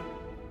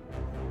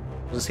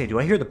was gonna say, do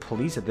I hear the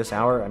police at this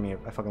hour? I mean,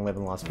 I fucking live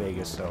in Las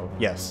Vegas, so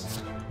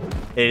yes.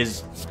 It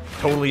is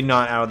totally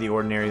not out of the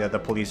ordinary that the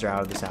police are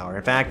out at this hour.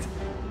 In fact,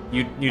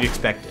 you'd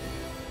expect it.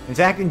 In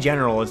fact, in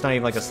general, it's not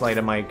even like a slight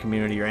of my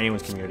community or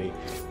anyone's community.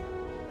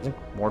 Doesn't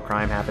more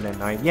crime happen at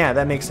night? Yeah,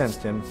 that makes sense,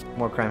 Tim.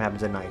 More crime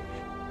happens at night.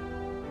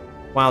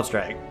 Wild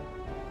Strike.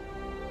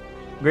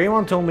 Grey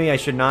One told me I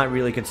should not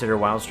really consider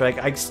Wild Strike.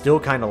 I still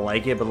kind of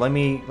like it, but let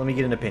me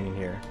get an opinion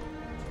here.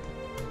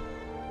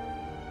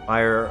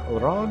 Fire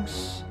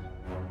Logs.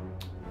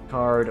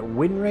 Card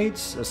win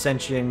rates,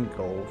 Ascension,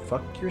 go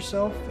fuck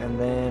yourself, and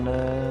then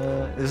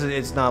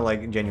it's not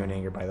like genuine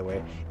anger, by the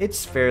way.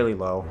 It's fairly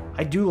low.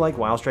 I do like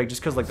Wild Strike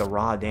just because like the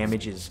raw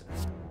damage is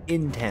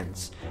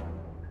intense.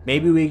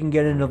 Maybe we can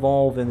get an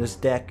evolve in this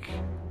deck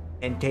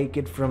and take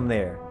it from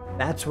there.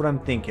 That's what I'm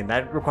thinking.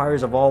 That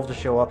requires evolve to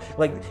show up.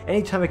 Like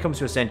anytime it comes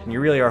to Ascension,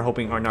 you really are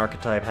hoping an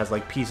archetype has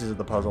like pieces of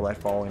the puzzle that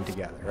fall in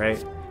together,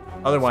 right?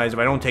 Otherwise, if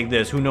I don't take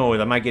this, who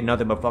knows? I might get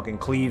nothing but fucking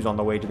cleaves on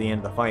the way to the end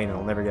of the fight, and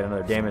I'll never get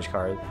another damage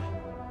card.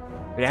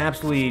 It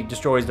absolutely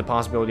destroys the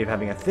possibility of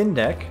having a thin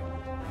deck.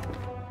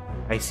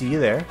 I see you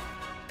there.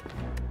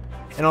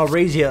 And I'll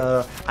raise you,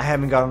 I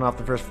haven't gotten off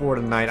the first floor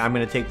tonight. I'm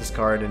going to take this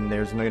card, and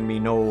there's going to be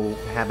no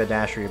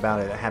haberdashery about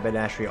it.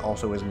 Haberdashery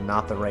also is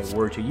not the right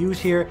word to use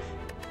here.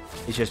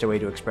 It's just a way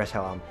to express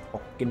how I'm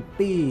fucking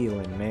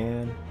feeling,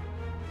 man.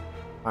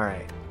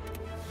 Alright.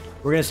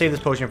 We're going to save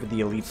this potion for the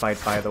elite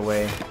fight, by the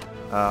way.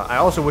 I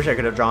also wish I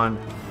could have drawn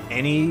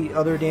any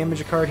other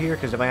damage card here,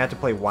 because if I had to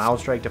play Wild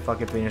Strike to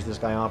fucking finish this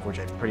guy off, which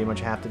I pretty much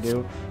have to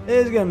do,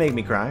 it's going to make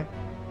me cry.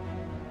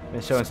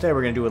 And so instead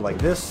we're going to do it like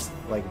this,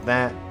 like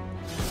that.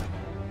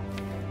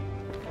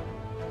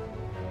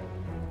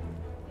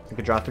 I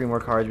could draw 3 more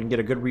cards, we can get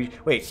a good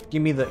wait,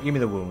 give me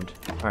the wound.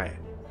 Alright.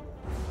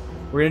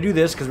 We're going to do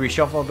this because we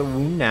shuffle the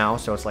wound now,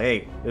 so it's like,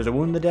 hey, there's a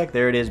wound in the deck,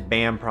 there it is,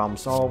 bam, problem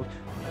solved.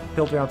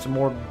 Filter out some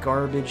more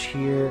garbage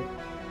here.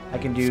 I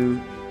can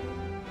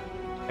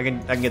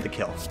get the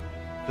kill.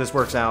 This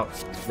works out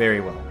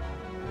very well.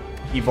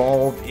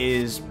 Evolve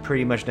is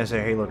pretty much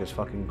necessary. Hey, look, it's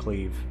fucking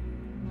Cleave.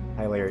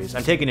 Hilarious.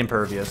 I'm taking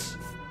Impervious.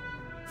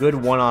 Good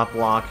one-off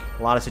block.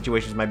 A lot of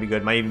situations might be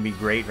good. Might even be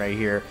great right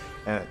here.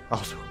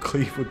 Also,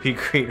 Cleave would be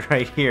great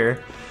right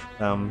here.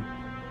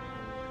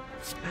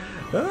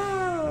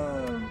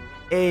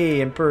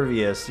 Hey,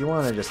 Impervious. You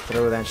want to just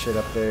throw that shit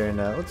up there and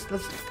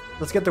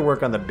let's get to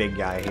work on the big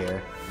guy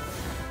here.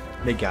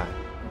 Big guy.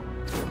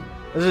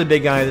 This is a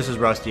big guy, this is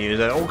Rusty. It's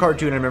an old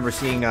cartoon I remember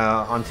seeing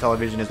on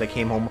television as I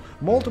came home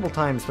multiple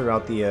times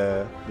throughout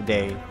the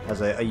day as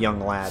a young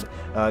lad.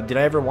 Did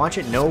I ever watch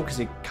it? No, because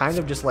it kind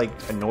of just like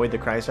annoyed the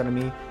Christ out of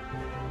me.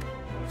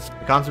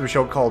 The concept of a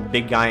show called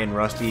Big Guy and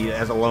Rusty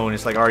as alone,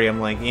 it's like already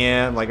I'm like,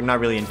 yeah, like I'm not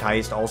really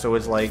enticed. Also,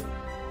 it's like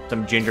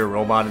some ginger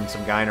robot and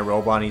some guy in a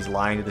robot and he's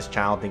lying to this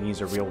child thinking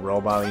he's a real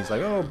robot. And he's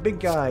like, oh, Big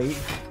Guy,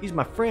 he's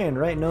my friend,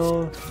 right?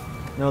 No,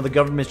 the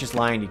government's just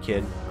lying to you,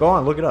 kid. Go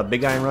on, look it up,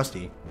 Big Guy and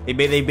Rusty.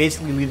 They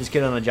basically leave this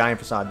kid on a giant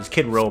facade. This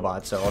kid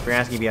robot, so if you're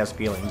asking if he has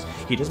feelings,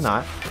 he does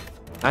not.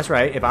 That's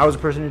right. If I was a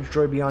person in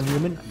Detroit Beyond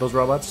Human, those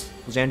robots,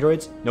 those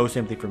androids, no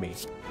sympathy for me.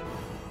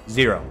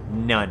 0.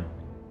 None.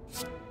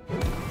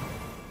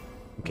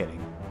 I'm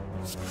kidding.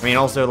 I mean,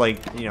 also, like,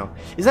 you know,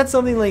 is that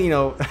something like, you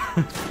know,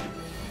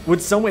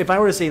 would someone, if I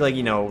were to say, like,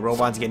 you know,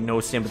 robots get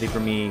no sympathy for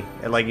me,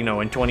 like, you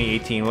know, in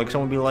 2018, like,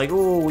 someone would be like,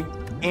 oh,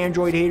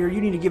 android hater,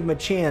 you need to give him a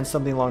chance,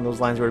 something along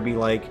those lines, where it'd be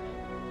like,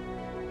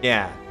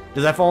 yeah.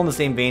 Does that fall in the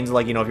same veins,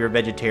 like, you know, if you're a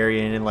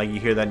vegetarian and, like, you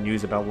hear that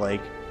news about,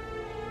 like,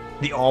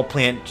 the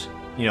all-plant,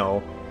 you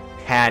know,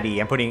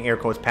 patty. I'm putting air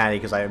quotes patty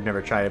because I've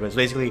never tried it, but it's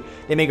basically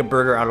they make a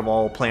burger out of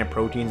all plant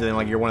proteins, and then,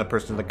 like, you're one of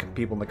the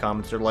people in the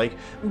comments that are like,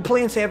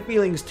 plants have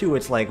feelings, too.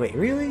 It's like, wait,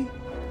 really?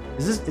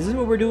 Is this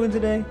what we're doing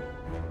today?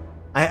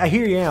 I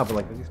hear you out, but,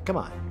 like, come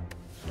on.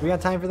 We got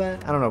time for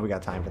that? I don't know if we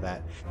got time for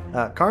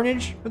that.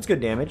 Carnage, that's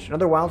good damage.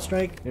 Another Wild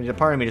Strike. A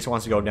part of me just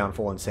wants to go down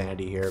full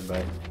insanity here,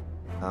 but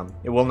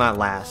it will not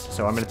last.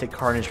 So I'm going to take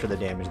Carnage for the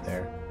damage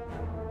there.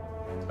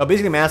 Oh,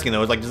 basically I'm asking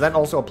though, is like, does that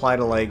also apply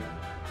to like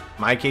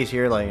my case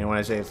here? Like, you know, when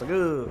I say it's like,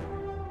 ugh,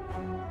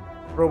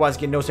 robots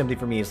get no sympathy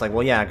for me. It's like,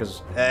 well, yeah,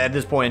 because at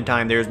this point in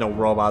time, there's no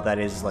robot that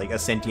is like a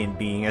sentient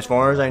being, as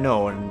far as I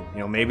know. And you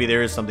know, maybe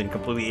there is something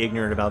completely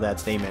ignorant about that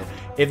statement.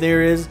 If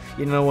there is,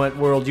 you know what,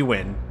 world, you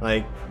win.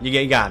 Like,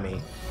 you got me.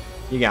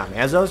 You got me.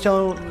 As I was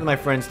telling my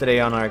friends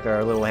today on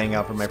our little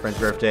hangout for my friend's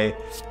birthday,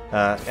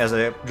 as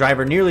a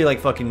driver nearly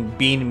like fucking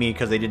beamed me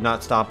because they did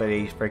not stop at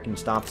a freaking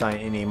stop sign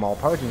in a mall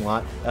parking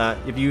lot.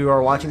 If you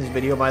are watching this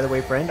video, by the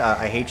way, friend,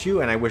 I hate you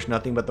and I wish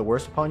nothing but the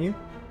worst upon you.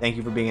 Thank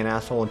you for being an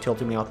asshole and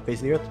tilting me off the face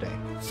of the earth today.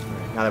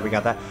 Right, now that we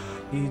got that,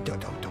 you don't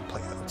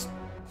play those.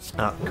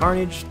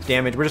 Carnage,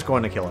 damage. We're just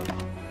going to kill him.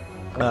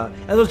 As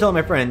I was telling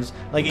my friends,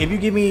 like, if you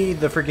give me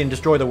the freaking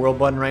destroy the world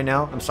button right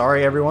now, I'm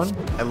sorry, everyone.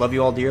 I love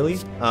you all dearly.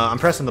 I'm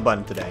pressing the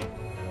button today.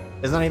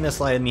 It's not even a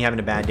slight of me having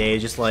a bad day.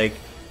 It's just like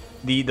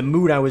the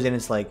mood I was in.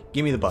 It's like,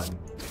 give me the button.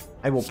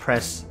 I will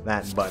press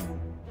that button.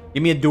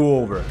 Give me a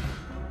do-over.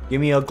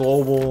 Give me a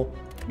global,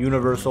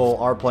 universal,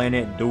 our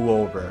planet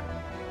do-over.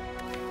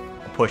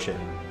 I'll push it.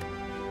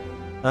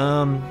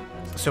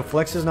 So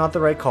flex is not the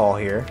right call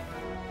here.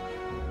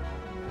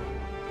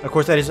 Of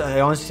course, that is.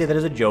 I honestly say that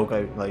as a joke.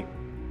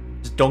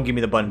 Just don't give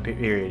me the button,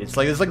 period. It's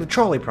like the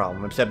trolley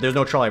problem, except there's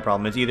no trolley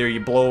problem. It's either you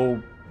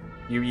blow,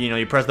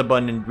 you press the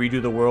button and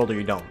redo the world, or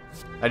you don't.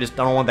 I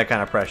don't want that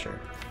kind of pressure.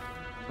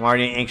 I'm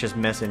already an anxious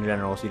mess in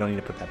general, so you don't need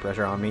to put that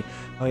pressure on me.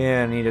 Oh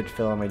yeah, I need to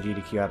fill out my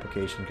GDQ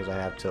application because I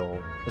have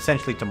till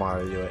essentially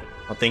tomorrow to do it.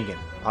 I'm thinking,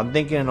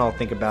 I'll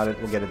think about it.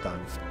 We'll get it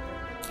done.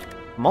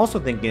 I'm also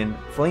thinking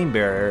Flame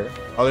Bearer.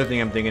 Other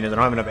thing I'm thinking is I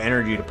don't have enough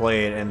energy to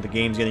play it, and the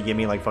game's gonna give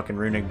me like fucking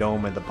Runic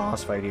Dome at the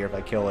boss fight here if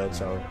I kill it.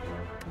 So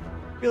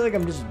I feel like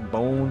I'm just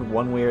boned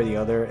one way or the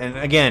other. And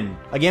again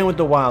with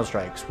the Wild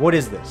Strikes. What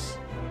is this?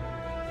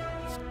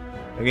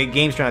 Okay,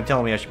 game's trying to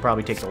tell me I should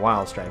probably take the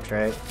Wild Strikes,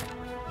 right?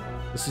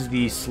 This is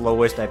the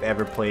slowest I've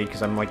ever played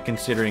because I'm like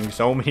considering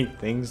so many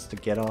things to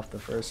get off the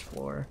first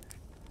floor.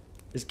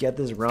 Just get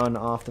this run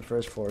off the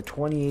first floor.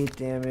 28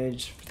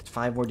 damage,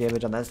 5 more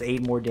damage on that. That's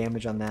 8 more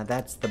damage on that.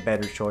 That's the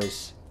better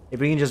choice. If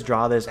we can just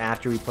draw this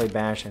after we play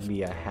Bash, I'd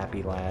be a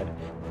happy lad.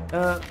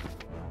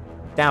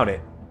 Doubt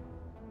it.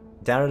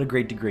 Doubt it a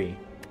great degree.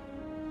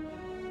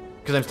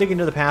 Because I'm sticking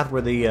to the path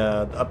where the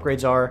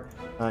upgrades are.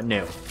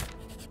 No.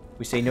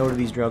 We say no to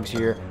these drugs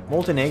here.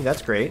 Molten Egg,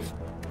 that's great.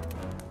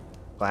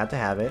 Glad to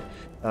have it.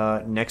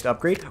 Next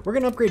upgrade, we're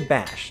going to upgrade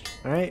Bash.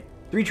 Alright?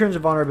 3 turns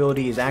of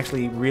vulnerability is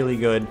actually really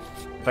good.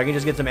 If I can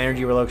just get some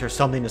energy reloads or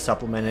something to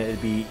supplement it,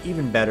 it'd be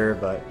even better.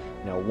 But,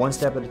 you know, one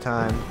step at a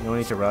time. No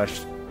need to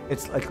rush.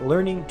 It's like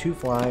learning to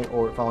fly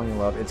or falling in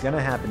love. It's going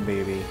to happen,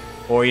 baby.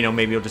 Or, you know,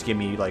 maybe it'll just give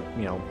me, like,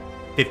 you know,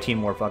 15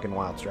 more fucking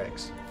Wild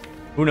Strikes.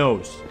 Who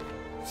knows?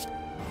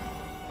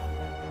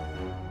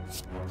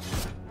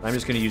 I'm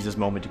just going to use this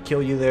moment to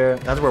kill you there.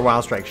 That's where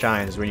Wild Strike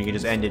shines, when you can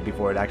just end it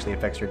before it actually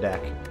affects your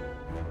deck.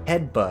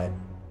 Headbutt.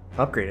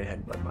 Upgraded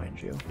Headbutt, mind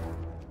you.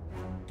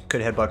 Could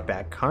Headbutt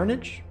back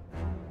Carnage.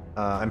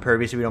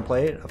 Impervious if we don't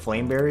play it. A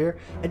Flame Barrier.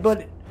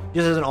 Headbutt,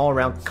 just as an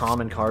all-around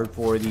common card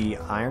for the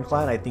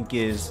Ironclad, I think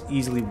is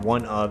easily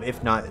one of,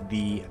 if not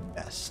the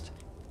best.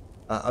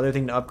 Other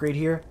thing to upgrade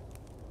here,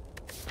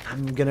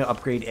 I'm going to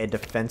upgrade a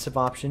defensive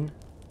option.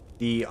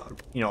 The,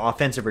 you know,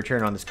 offensive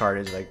return on this card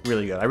is like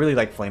really good. I really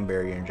like Flame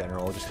Barrier in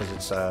general, just because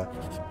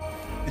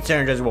it's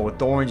synergized well with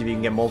Thorns. If you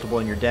can get multiple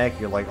in your deck,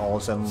 you're like all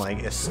of a sudden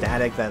like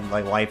ecstatic that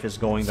like life is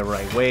going the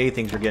right way.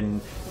 Things are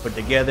getting put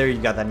together. You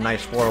got that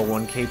nice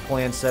 401k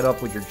plan set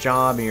up with your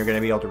job, and you're going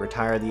to be able to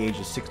retire at the age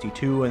of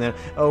 62. And then,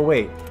 oh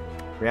wait,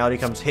 reality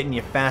comes hitting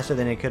you faster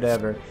than it could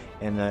ever,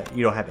 and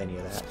you don't have any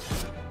of that.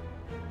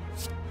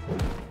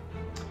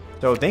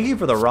 So thank you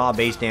for the raw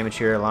base damage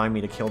here, allowing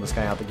me to kill this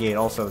guy out the gate.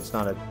 Also, it's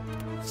not a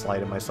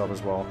slight of myself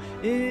as well.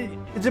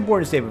 It's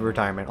important to save with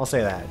retirement, I'll say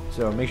that.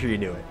 So make sure you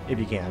do it, if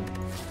you can.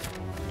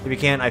 If you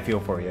can't, I feel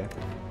for you.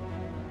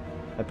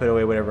 I put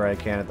away whatever I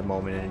can at the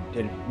moment, and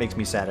it makes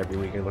me sad every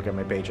week. I look at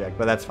my paycheck,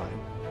 but that's fine.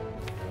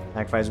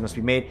 Sacrifices must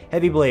be made.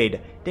 Heavy Blade.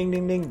 Ding,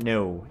 ding, ding.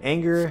 No.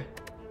 Anger.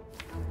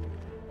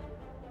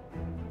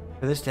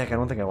 For this deck, I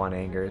don't think I want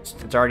Anger.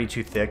 It's already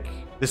too thick.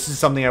 This is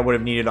something I would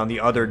have needed on the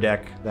other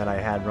deck that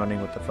I had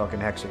running with the fucking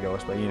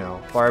Hexaghost, but you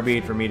know, far be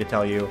it for me to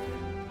tell you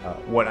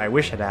what I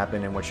wish had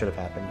happened and what should have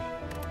happened.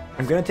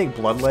 I'm going to take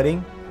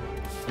Bloodletting.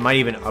 I might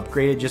even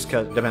upgrade it just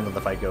because, depends on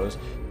the fight goes.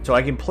 So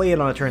I can play it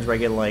on the turns where I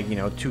get like, you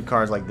know, 2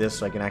 cards like this,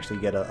 so I can actually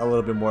get a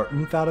little bit more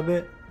oomph out of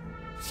it.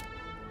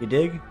 You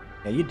dig?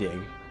 Yeah, you dig.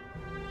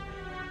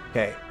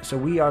 Okay, so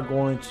we are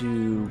going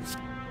to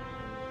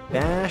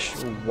Bash,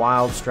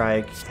 Wild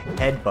Strike,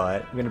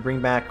 Headbutt. We're going to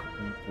bring back...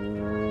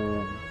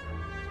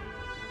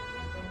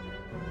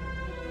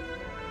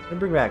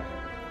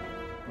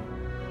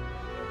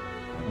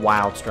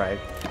 Wild Strike.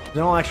 In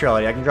all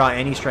actuality, I can draw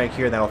any strike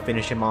here that'll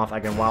finish him off. I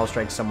can Wild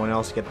Strike someone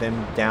else, get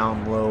them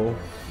down low.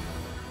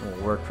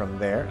 We'll work from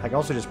there. I can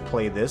also just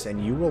play this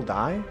and you will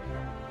die.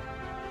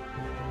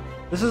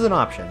 This is an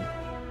option.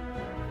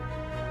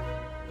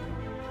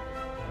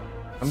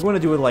 I'm going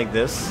to do it like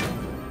this.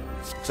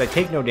 Because I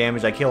take no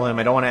damage, I kill him.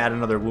 I don't want to add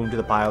another wound to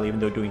the pile, even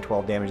though doing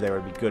 12 damage there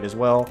would be good as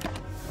well.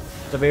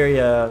 It's a very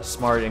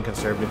smart and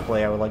conservative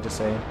play, I would like to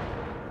say.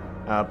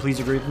 Please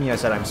agree with me, I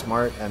said I'm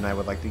smart, and I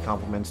would like the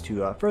compliments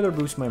to further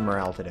boost my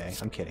morale today.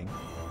 I'm kidding.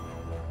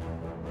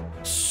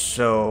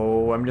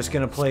 So, I'm just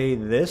going to play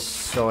this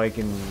so I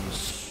can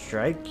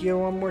strike you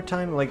one more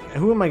time. Like,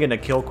 who am I going to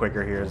kill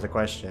quicker here is the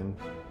question.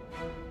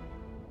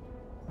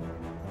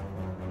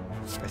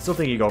 I still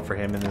think you go for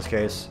him in this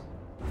case.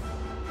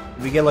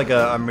 If we get like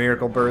a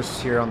miracle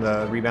burst here on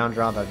the rebound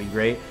drop, that'd be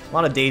great. A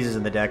lot of dazes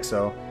in the deck,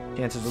 so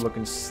chances are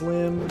looking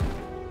slim.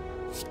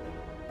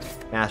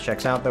 Math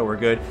checks out though, we're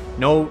good.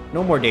 No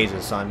more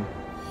dazes, son.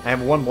 I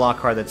have one block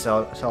card that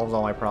solves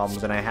all my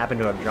problems, and I happen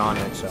to have drawn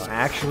it, so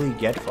actually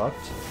get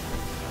fucked.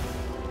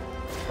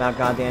 About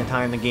goddamn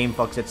time the game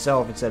fucks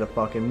itself instead of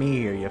fucking me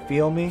here, you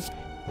feel me?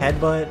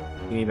 Headbutt,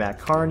 give me back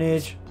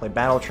Carnage, play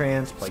Battle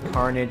Trance, play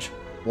Carnage.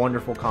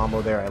 Wonderful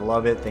combo there, I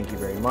love it, thank you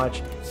very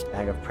much.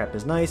 Bag of Prep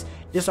is nice.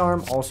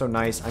 Disarm, also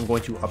nice. I'm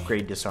going to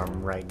upgrade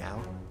Disarm right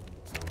now.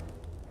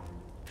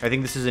 I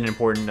think this is an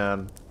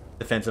important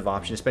defensive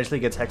option, especially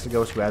against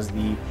Hexaghost, who has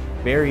the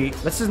very...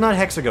 This is not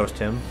Hexaghost,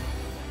 Tim.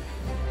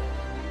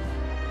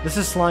 This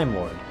is Slime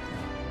Lord.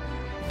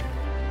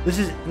 This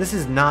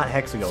is not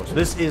Hexaghost.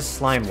 This is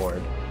Slime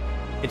Lord.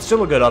 It's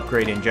still a good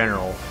upgrade in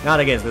general.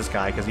 Not against this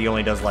guy, because he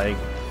only does, like,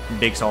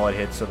 big solid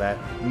hits, so that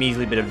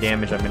measly bit of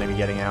damage I'm going to be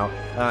getting out.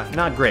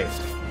 Not great.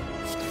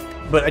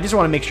 But I just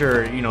want to make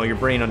sure, you know, your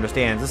brain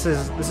understands. This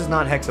is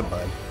not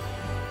Hexabud.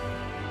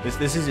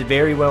 This is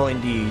very well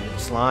indeed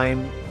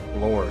Slime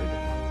Lord.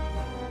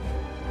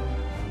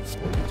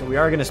 So we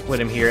are going to split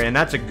him here, and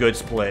that's a good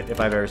split if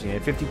I've ever seen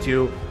it.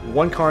 52,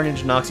 one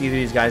Carnage knocks either of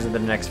these guys into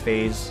the next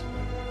phase.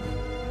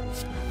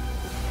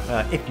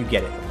 If you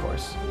get it, of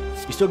course.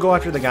 You still go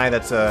after the guy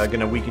that's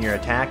going to weaken your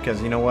attack,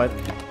 because you know what?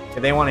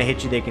 If they want to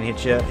hit you, they can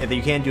hit you. If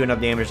you can't do enough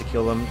damage to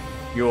kill them,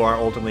 you are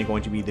ultimately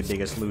going to be the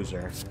biggest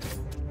loser.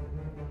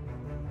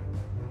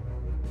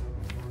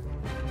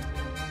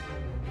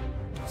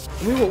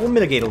 We'll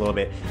mitigate a little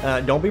bit.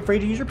 Don't be afraid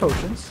to use your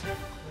potions.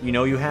 You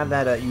know you have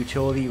that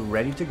utility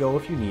ready to go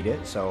if you need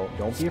it, so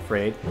don't be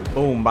afraid.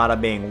 Boom, bada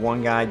bing.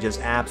 One guy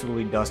just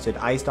absolutely dusted,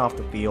 iced off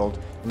the field.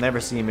 You'll never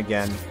see him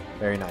again.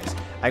 Very nice.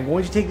 I'm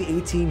going to take the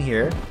 18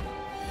 here.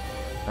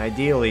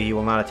 Ideally, he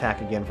will not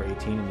attack again for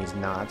 18, and he's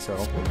not, so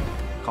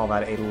call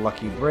that a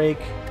lucky break.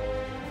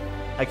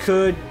 I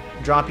could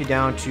drop you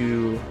down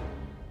to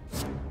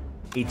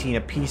 18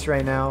 apiece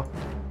right now.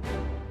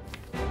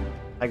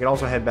 I could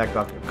also head back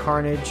up to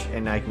Carnage,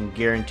 and I can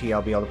guarantee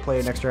I'll be able to play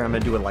it next turn. I'm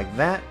going to do it like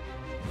that,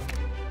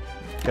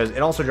 because it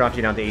also drops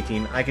you down to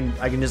 18. I can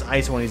just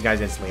ice one of these guys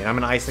instantly, and I'm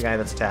going to ice the guy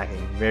that's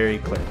attacking. Very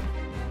clear.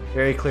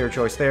 Very clear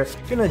choice there.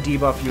 Gonna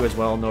debuff you as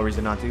well, no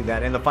reason not to do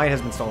that. And the fight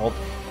has been solved.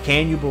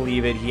 Can you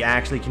believe it? He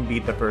actually can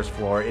beat the first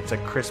floor. It's a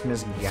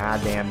Christmas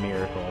goddamn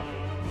miracle.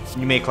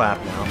 You may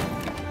clap now.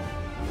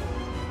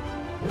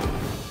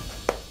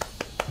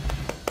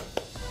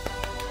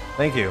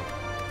 Thank you.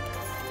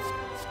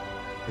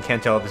 I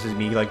can't tell if this is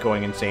me like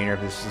going insane or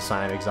if this is a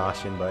sign of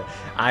exhaustion, but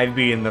I've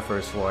beaten the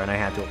first floor and I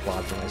had to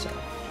applaud for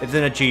myself. It's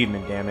an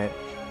achievement, damn it.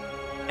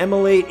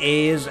 Immolate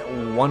is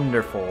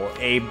wonderful.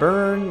 A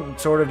burn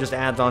sort of just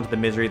adds on to the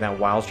misery that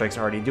Wild Strike's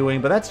already doing,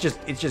 but it's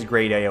just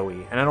great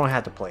AoE, and I don't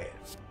have to play it.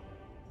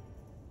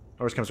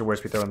 Worst comes to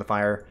worst, we throw in the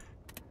fire.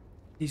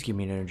 Please give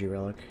me an energy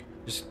relic.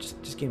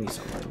 Just give me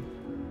something.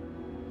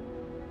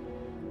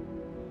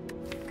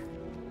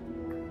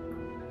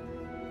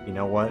 You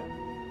know what?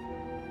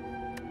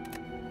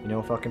 You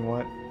know fucking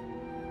what?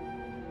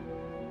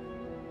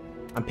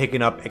 I'm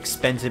picking up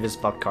expensive as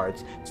fuck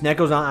cards.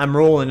 Sneko's on. I'm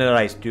rolling the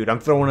dice, dude.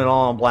 I'm throwing it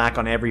all on black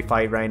on every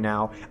fight right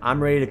now.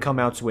 I'm ready to come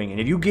out swinging.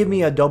 If you give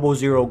me a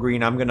 00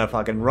 green, I'm gonna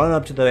fucking run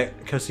up to the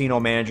casino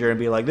manager and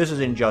be like, "This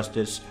is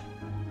injustice.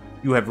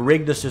 You have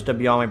rigged the system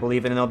beyond my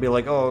belief." And they'll be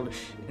like, "Oh,"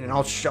 and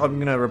I'm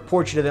gonna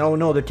report you to them. "Oh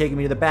no, they're taking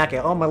me to the back.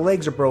 Oh, my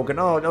legs are broken.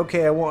 Oh,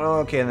 okay, I won't. Oh,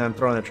 okay." And then I'm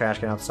throwing the trash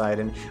can outside.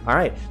 And all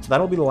right, so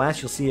that'll be the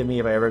last you'll see of me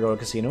if I ever go to a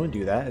casino and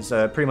do that. It's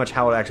pretty much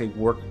how it actually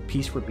worked,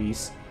 piece for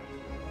piece.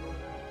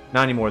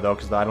 Not anymore, though,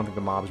 because I don't think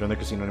the mobs are in the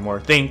casino anymore.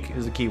 Think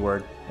is the key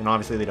word, and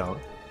obviously they don't.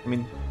 I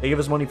mean, they give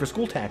us money for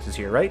school taxes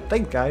here, right?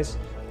 Think, guys.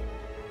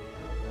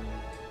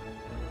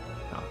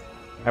 No,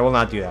 I will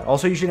not do that.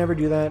 Also, you should never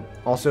do that.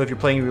 Also, if you're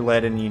playing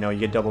roulette and, you know, you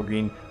get double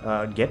green,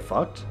 get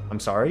fucked. I'm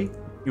sorry.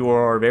 You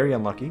are very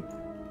unlucky.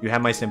 You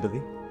have my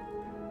sympathy.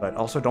 But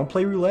also, don't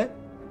play roulette.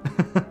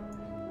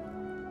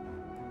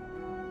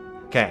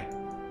 Okay.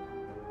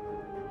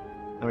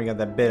 Now we got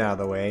that bit out of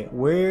the way.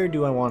 Where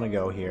do I want to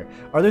go here?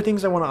 Are there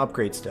things I want to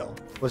upgrade still?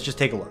 Let's just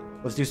take a look.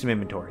 Let's do some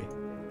inventory.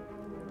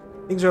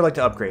 Things I'd like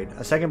to upgrade.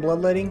 A second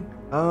bloodletting?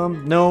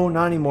 No,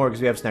 not anymore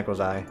because we have Sneko's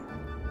Eye.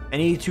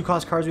 Any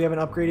 2-cost cards we haven't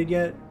upgraded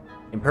yet?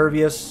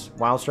 Impervious,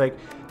 Wild Strike.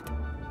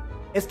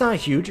 It's not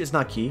huge. It's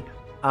not key.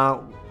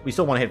 We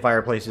still want to hit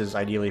fireplaces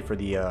ideally for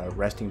the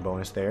resting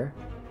bonus there.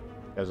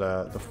 Because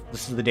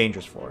this is the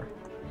dangerous floor.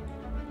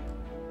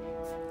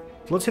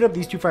 So let's hit up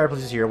these 2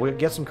 fireplaces here. We'll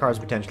get some cards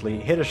potentially.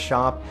 Hit a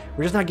shop.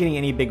 We're just not getting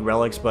any big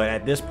relics, but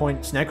at this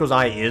point, Sneko's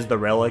Eye is the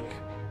relic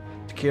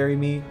to carry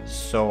me.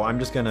 So I'm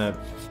just gonna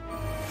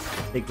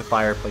take the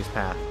fireplace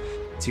path.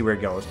 See where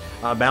it goes.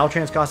 Battle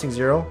trance costing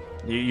 0.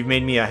 You've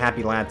made me a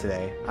happy lad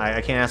today.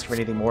 I can't ask for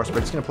anything more, so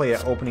we're just gonna play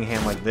an opening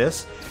hand like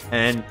this.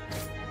 And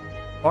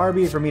far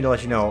be it for me to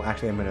let you know.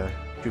 Actually, I'm gonna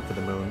shoot for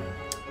the moon.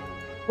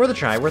 Worth a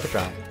try. Worth a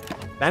try.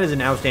 That is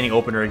an outstanding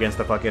opener against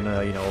the fucking,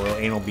 you know, little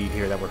anal bead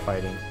here that we're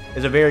fighting.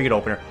 It's a very good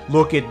opener.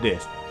 Look at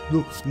this.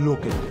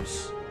 Look at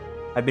this.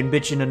 I've been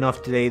bitching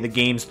enough today. The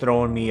game's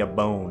throwing me a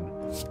bone.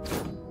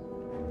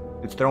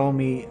 It's throwing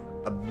me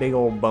a big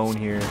old bone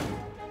here.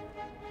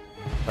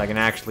 So I can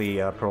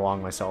actually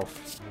prolong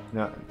myself.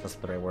 No, that's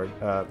not the right word.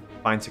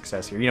 Find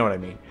success here. You know what I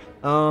mean.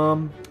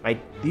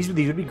 These would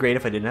be great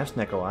if I didn't have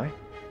Snecko Eye.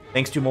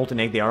 Thanks to Molten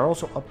Egg, they are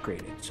also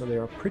upgraded, so they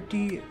are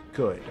pretty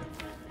good.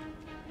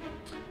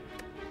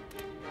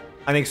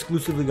 I'm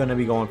exclusively going to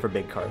be going for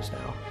big cards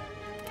now.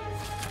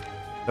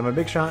 So I'm a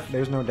big shot,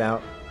 there's no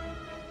doubt.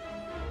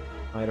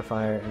 Light a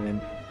fire and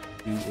then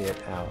beat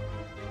it out.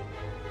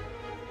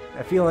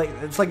 I feel like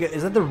it's like,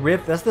 is that the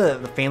riff? That's the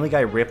Family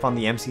Guy riff on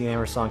the MC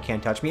Hammer song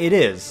 "Can't Touch Me." It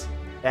is.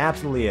 It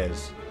absolutely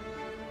is.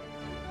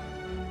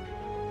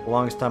 The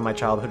longest time my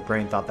childhood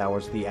brain thought that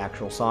was the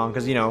actual song,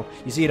 because, you know,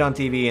 you see it on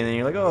TV and then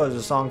you're like, oh, there's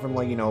a song from,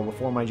 like, you know,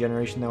 before my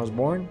generation that was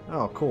born.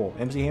 Oh, cool.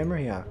 MC Hammer?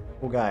 Yeah.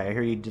 Cool guy. I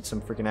hear he did some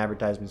freaking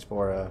advertisements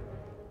for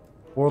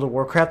World of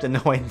Warcraft, and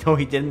no,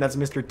 he didn't. That's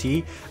Mr.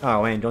 T.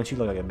 Oh, man, don't you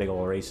look like a big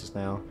old racist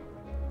now.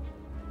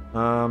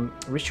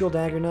 Ritual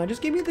Dagger? No,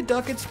 just give me the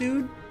ducats,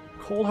 dude.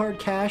 Cold hard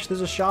cash.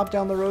 There's a shop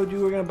down the road,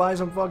 dude. We're gonna buy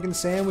some fucking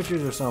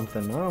sandwiches or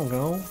something. I don't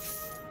know.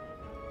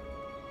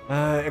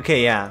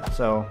 Okay, yeah.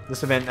 So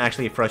this event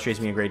actually frustrates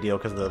me a great deal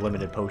because of the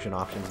limited potion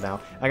options now.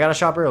 I gotta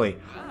shop early.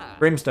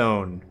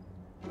 Brimstone.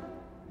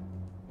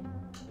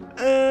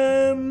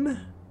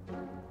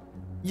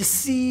 You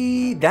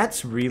see,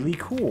 that's really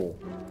cool.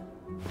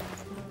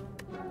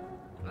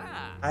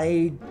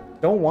 I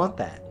don't want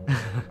that.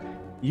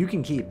 You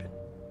can keep it.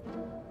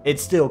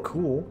 It's still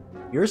cool.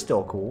 You're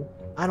still cool.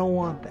 I don't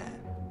want that.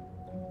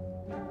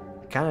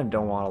 I kind of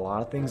don't want a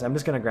lot of things. I'm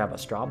just gonna grab a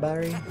straw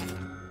battery.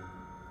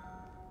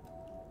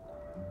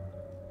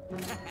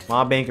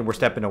 Mob bank, and we're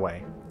stepping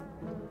away.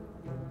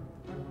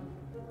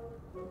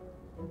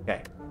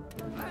 Okay.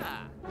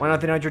 Why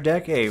not thin out your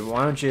deck? Hey,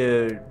 why don't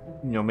you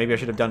know, maybe I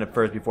should have done it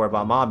first before I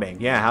bought mob bank.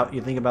 Yeah, how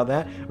you think about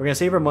that? We're gonna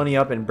save our money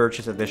up and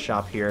purchase at this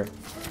shop here.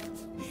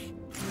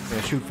 I'm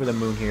gonna shoot for the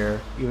moon here,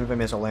 even if I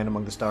miss, I'll land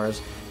among the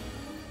stars.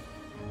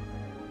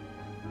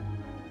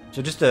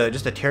 So just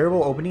a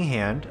terrible opening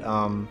hand.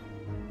 The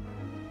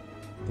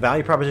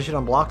value proposition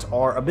on blocks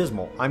are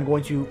abysmal. I'm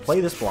going to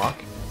play this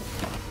block.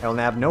 I'll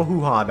have no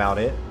hoo-ha about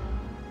it.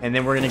 And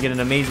then we're going to get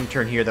an amazing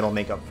turn here that'll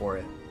make up for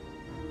it.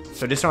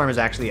 So disarm is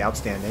actually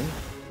outstanding.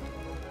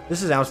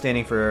 This is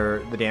outstanding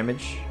for the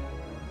damage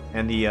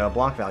and the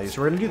block value.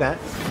 So we're going to do that.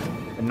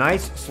 A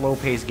nice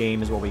slow-paced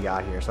game is what we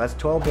got here. So that's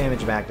 12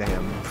 damage back to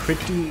him.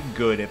 Pretty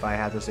good, if I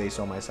had to say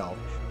so myself.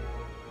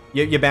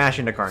 You bash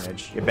into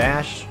Carnage. You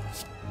bash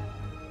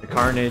the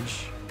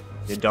Carnage.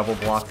 You double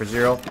block for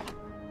 0.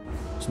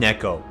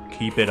 Snecko,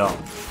 keep it up.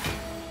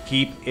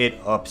 Keep it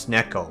up,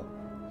 Snecko.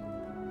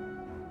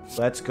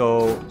 Let's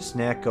go,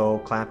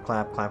 Snecko. Clap,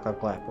 clap, clap, clap,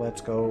 clap.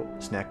 Let's go,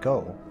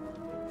 Snecko.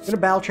 I'm gonna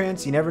Battle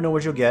Trance. You never know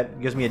what you'll get. It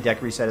gives me a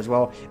deck reset as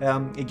well.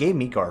 It gave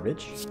me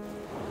garbage.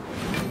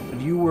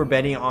 If you were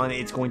betting on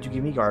it's going to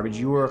give me garbage,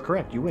 you were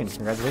correct. You win.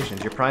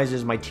 Congratulations. Your prize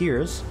is my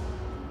tears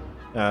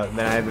that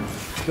I've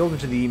spilled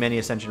into the many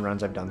Ascension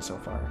runs I've done so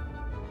far.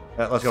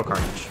 Let's go,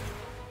 Carnage.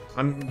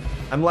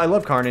 I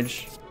love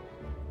Carnage.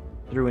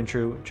 True and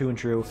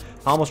true.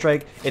 Pommel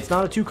Strike, it's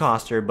not a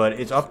 2-coster, but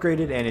it's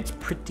upgraded and it's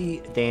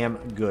pretty damn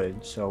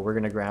good. So we're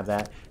going to grab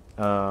that.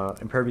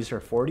 Impervious for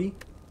 40.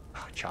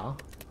 Oh, Cha.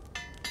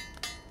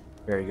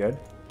 Very good.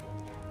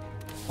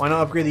 Why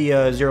not upgrade the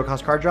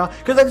 0-cost card draw?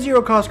 Because that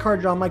 0-cost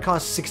card draw might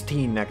cost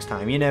 16 next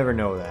time. You never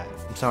know that.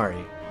 I'm sorry.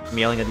 I'm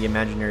yelling at the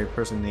imaginary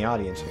person in the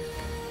audience here.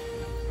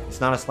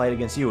 It's not a slight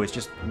against you. It's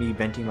just me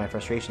venting my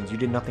frustrations. You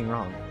did nothing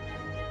wrong.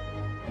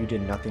 You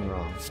did nothing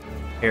wrong.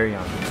 Carry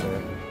on,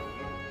 sir.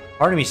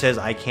 Part of me says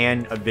I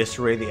can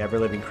eviscerate the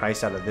ever-living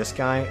Christ out of this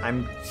guy.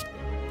 I'm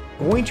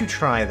going to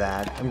try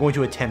that. I'm going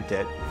to attempt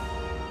it.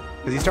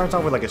 Because he starts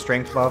off with like a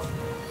strength buff,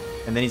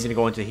 and then he's going to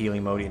go into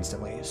healing mode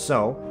instantly.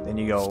 So, then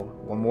you go,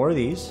 one more of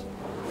these.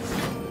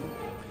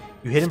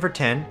 You hit him for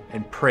 10,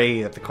 and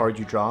pray that the cards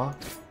you draw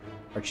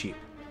are cheap.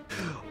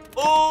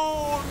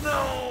 Oh,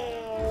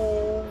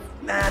 no!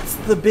 That's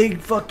the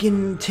big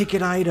fucking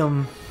ticket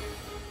item.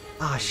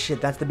 Ah,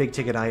 shit, that's the big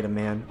ticket item,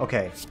 man.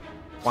 Okay.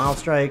 Wild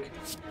Strike,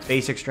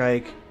 Basic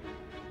Strike.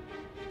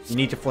 You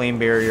need to Flame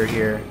Barrier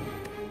here.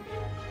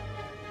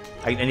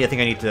 I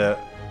think I need to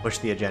push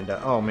the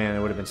agenda. Oh man,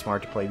 it would have been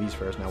smart to play these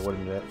first now,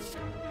 wouldn't it?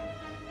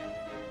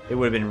 It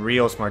would have been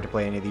real smart to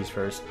play any of these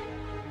first.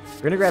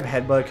 We're gonna grab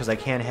Headbutt because I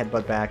can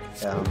Headbutt back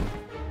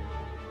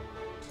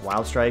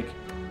Wild Strike.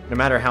 No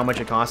matter how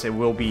much it costs, it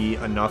will be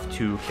enough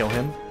to kill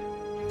him.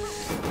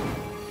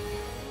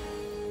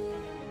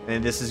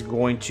 And this is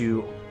going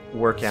to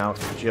work out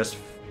just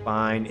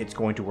fine. It's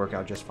going to work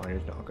out just fine.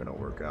 It's not going to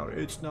work out.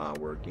 It's not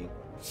working.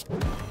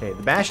 Okay,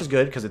 the bash is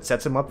good because it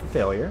sets him up for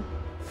failure.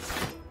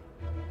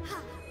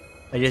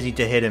 I just need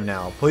to hit him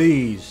now.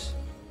 Please.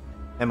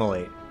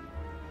 Immolate.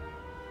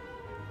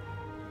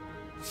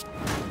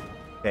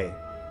 Okay,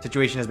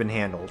 situation has been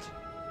handled.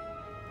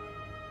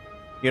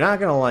 You're not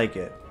going to like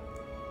it.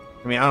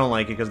 I mean, I don't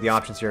like it because the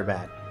options here are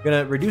bad.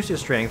 Gonna reduce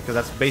his strength because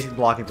that's basically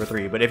blocking for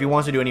 3. But if he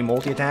wants to do any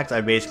multi-attacks, I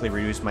basically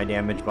reduce my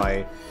damage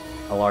by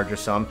a larger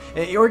sum.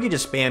 Or you can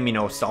just spam, you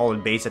know,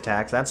 solid base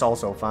attacks. That's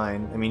also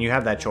fine. I mean, you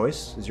have that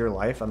choice. It's your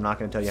life. I'm not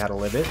going to tell you how to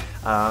live it.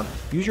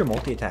 Use your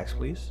multi-attacks,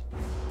 please.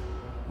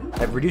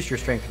 I've reduced your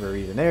strength for a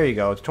reason. There you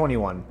go. It's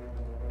 21.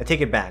 I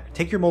take it back.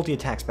 Take your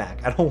multi-attacks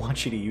back. I don't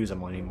want you to use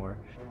them anymore.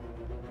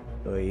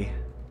 Oy.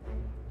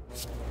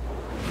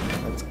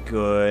 That's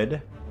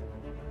good.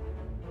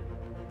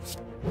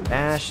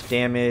 Bash,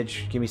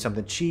 damage, give me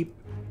something cheap.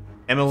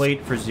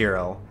 Immolate for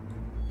 0.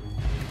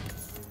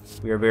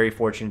 We are very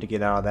fortunate to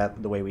get out of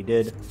that the way we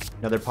did.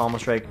 Another Pommel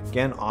Strike.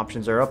 Again,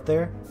 options are up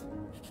there.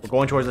 We're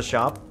going towards the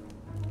shop.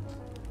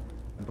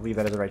 I believe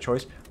that is the right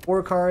choice.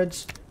 4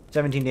 cards,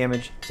 17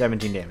 damage,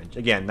 17 damage.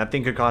 Again, that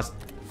thing could cost,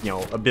 you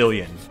know, a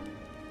billion.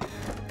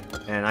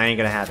 And I ain't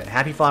gonna have it.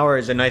 Happy Flower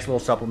is a nice little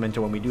supplement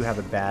to when we do have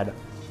a bad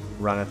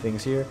run of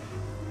things here.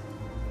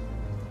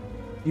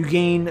 You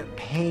gain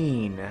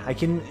pain. I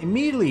can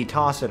immediately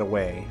toss it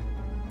away.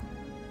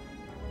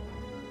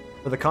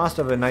 For the cost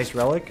of a nice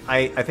relic,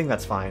 I think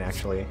that's fine,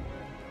 actually.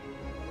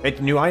 It's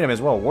a new item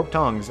as well. Warp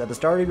Tongues. At the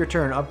start of your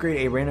turn,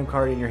 upgrade a random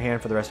card in your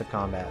hand for the rest of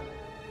combat.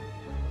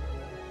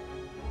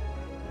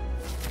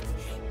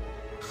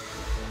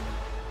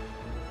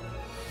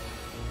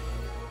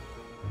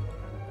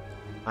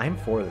 I'm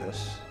for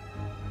this.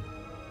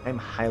 I'm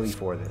highly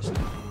for this.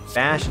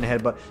 Bash and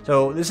headbutt.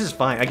 So this is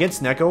fine.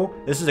 Against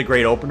Neko, this is a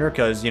great opener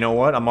because, you know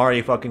what? I'm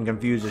already fucking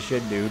confused as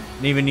shit, dude.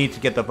 Didn't even need to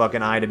get the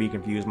fucking eye to be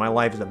confused. My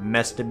life is a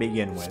mess to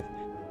begin with.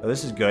 So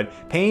this is good.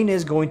 Pain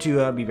is going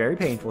to be very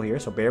painful here,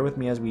 so bear with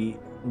me as we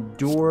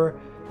endure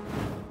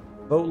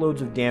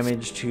boatloads of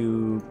damage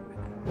to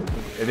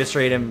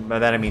eviscerate him. By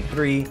that I mean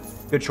 3.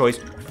 Good choice.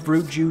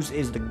 Fruit juice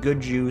is the good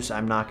juice.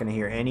 I'm not going to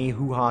hear any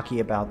hoo-hockey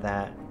about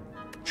that.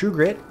 True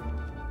Grit.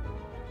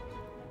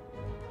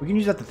 We can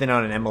use that to thin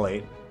out an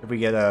Immolate if we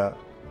get a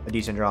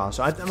decent draw.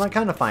 So I'm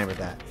kind of fine with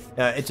that.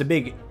 It's a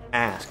big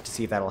ask to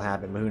see if that'll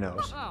happen, but who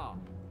knows.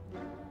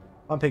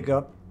 On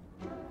pickup,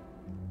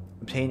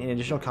 obtain an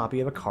additional copy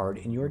of a card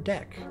in your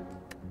deck.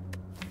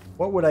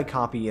 What would I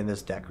copy in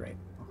this deck right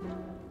now?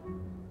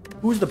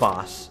 Who's the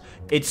boss?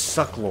 It's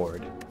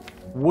Sucklord.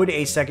 Would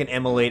a second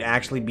Immolate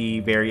actually be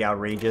very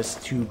outrageous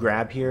to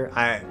grab here?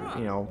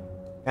 You know,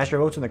 cast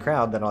your votes in the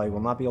crowd that I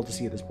will not be able to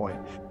see at this point.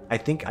 I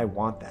think I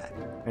want that.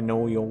 I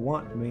know you'll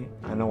want me.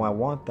 I know I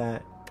want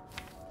that.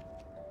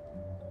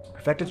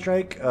 Perfected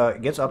Strike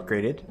gets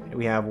upgraded.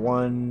 We have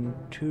 1,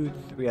 2,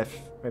 3. We have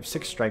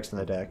 6 strikes in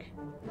the deck.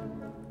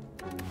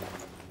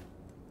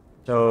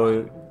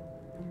 So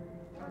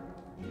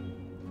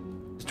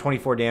it's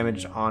 24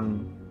 damage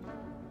on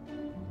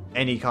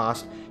any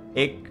cost.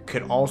 It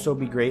could also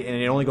be great, and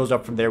it only goes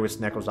up from there with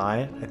Sneko's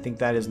Eye. I think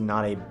that is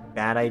not a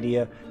bad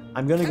idea.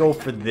 I'm going to go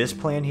for this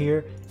plan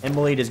here.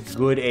 Immolate is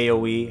good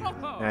AoE,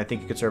 and I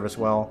think it could serve us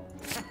well.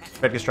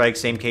 Perfected Strike,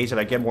 same case. If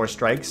I get more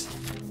strikes,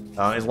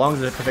 as long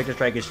as the Perfected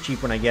Strike is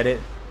cheap when I get it,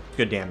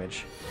 good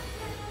damage.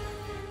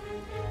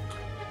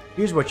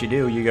 Here's what you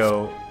do. You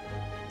go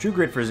True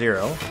Grit for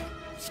 0.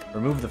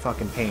 Remove the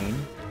fucking pain.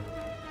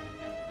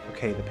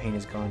 Okay, the pain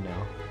is gone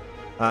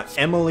now.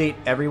 Immolate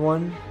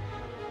everyone.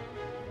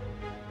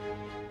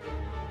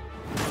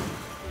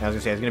 I was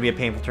gonna say, it's gonna be a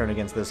painful turn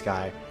against this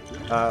guy.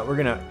 We're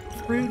gonna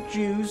Fruit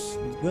Juice,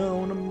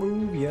 gonna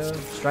move ya.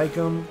 Strike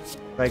him,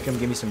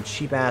 give me some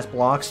cheap ass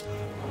blocks.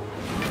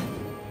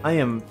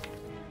 I'm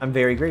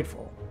very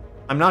grateful.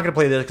 I'm not gonna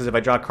play this because if I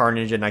draw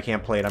Carnage and I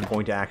can't play it, I'm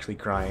going to actually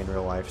cry in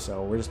real life.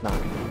 So we're just not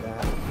gonna do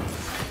that.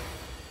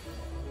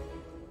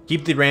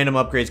 Keep the random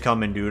upgrades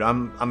coming, dude.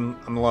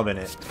 I'm loving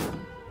it.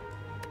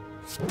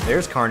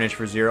 There's Carnage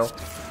for 0.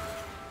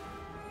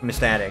 I'm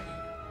ecstatic.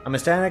 I'm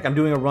ecstatic. I'm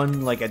doing a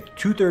run like at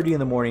 2:30 in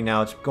the morning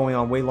now. It's going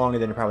on way longer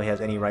than it probably has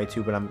any right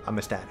to, but I'm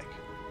ecstatic.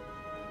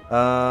 You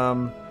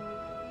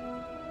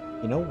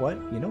know what?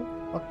 You know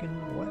fucking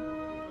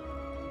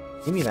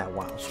what? Give me that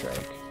Wild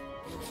Strike.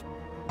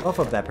 Buff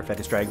up that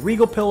Perfected Strike.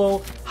 Regal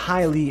Pillow,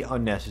 highly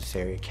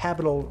unnecessary.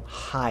 Capital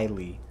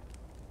highly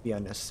be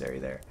unnecessary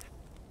there.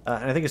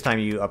 And I think it's time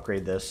you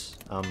upgrade this.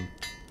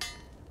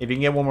 If you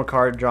can get one more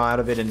card draw out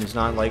of it and it's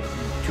not like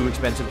too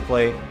expensive to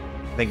play,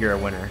 I think you're a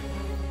winner.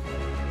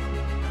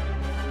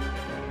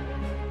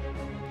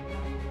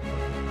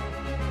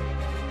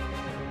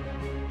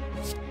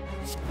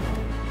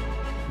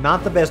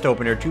 Not the best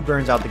opener. 2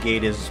 burns out the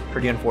gate is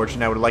pretty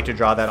unfortunate. I would like to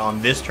draw that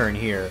on this turn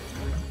here.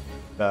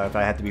 If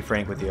I had to be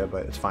frank with you,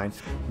 but it's fine.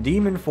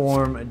 Demon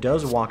Form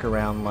does walk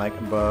around like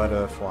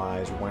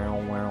butterflies. Wow,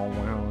 wow,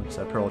 wow. It's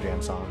a Pearl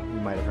Jam song.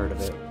 You might have heard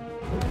of it.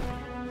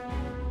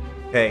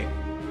 Okay.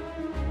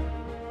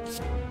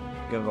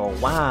 Gonna go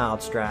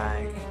Wild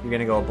Strike. You're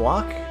gonna go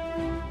block.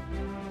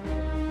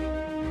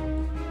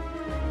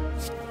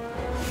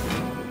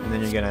 And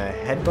then you're gonna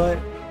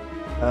headbutt.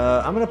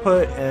 I'm gonna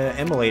put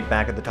Immolate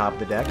back at the top of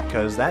the deck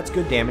because that's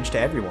good damage to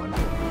everyone.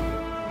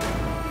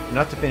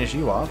 Enough to finish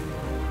you off.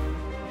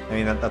 I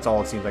mean, that's all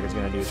it seems like it's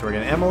gonna do. So we're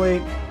gonna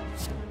Immolate,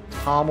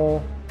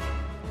 Pommel.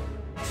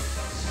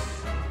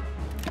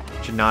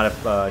 Should not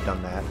have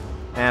done that.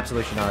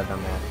 Absolutely should not have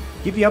done that.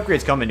 Keep the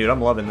upgrades coming, dude. I'm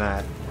loving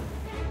that.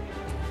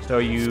 So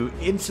you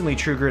instantly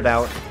triggered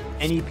out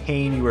any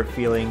pain you were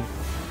feeling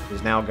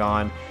is now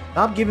gone.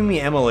 Stop giving me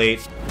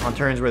Immolate on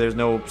turns where there's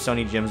no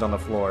Sunny Gems on the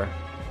floor.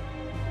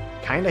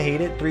 Kinda hate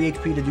it. 3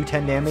 HP to do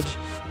 10 damage.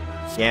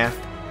 Yeah.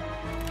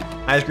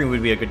 Ice Cream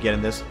would be a good get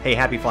in this. Hey,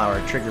 Happy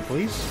Flower, trigger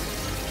please.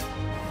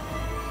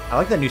 I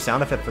like that new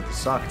sound effect for the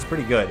suck. It's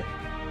pretty good.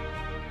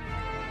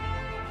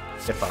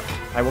 Get fucked.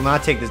 I will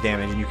not take this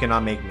damage, and you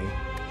cannot make me.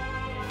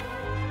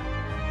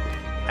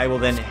 I will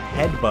then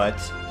headbutt.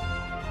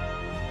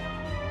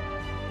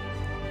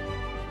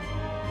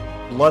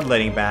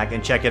 Bloodletting back,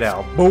 and check it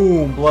out.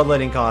 Boom!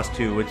 Bloodletting cost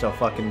 2. It's a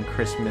fucking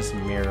Christmas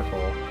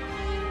miracle.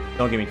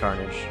 Don't give me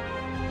Carnage.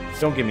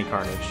 Don't give me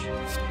Carnage.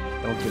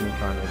 Don't give me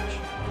Carnage.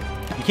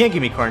 You can't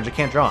give me Carnage, I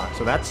can't draw it,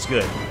 so that's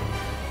good.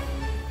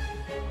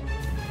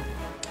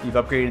 You've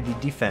upgraded the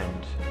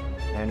Defend.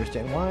 I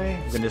understand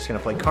why. We're just going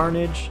to play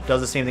Carnage.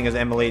 Does the same thing as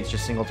Immolate, it's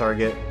just single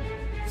target.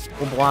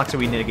 We'll block so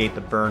we negate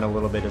the burn a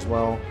little bit as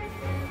well.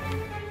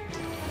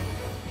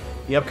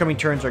 The upcoming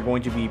turns are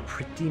going to be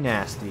pretty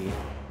nasty.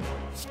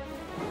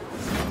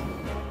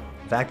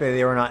 The fact that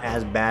they were not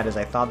as bad as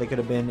I thought they could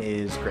have been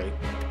is great.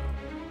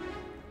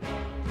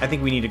 I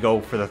think we need to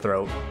go for the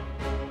throat.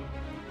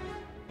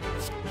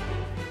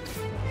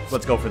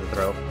 Let's go for the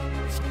throat.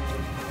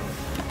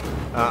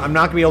 I'm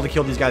not going to be able to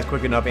kill these guys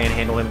quick enough and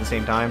handle him at the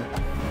same time.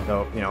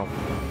 So, you know,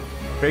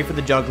 pray for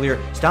the juggler.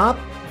 Stop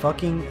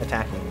fucking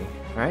attacking me,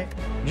 alright?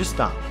 Just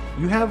stop.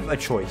 You have a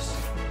choice.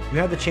 You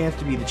have the chance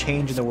to be the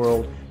change in the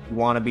world you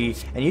want to be,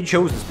 and you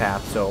chose this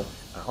path, so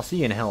I'll see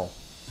you in hell.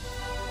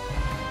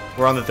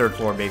 We're on the 3rd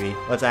floor, baby.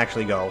 Let's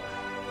actually go.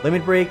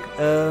 Limit Break,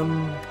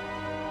 don't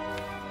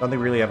think we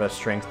really have a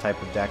strength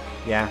type of deck.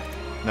 Yeah,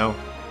 no.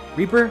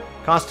 Reaper,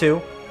 cost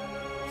 2.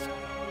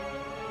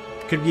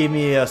 Could give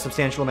me a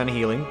substantial amount of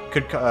healing.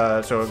 Could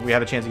so we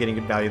have a chance of getting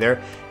good value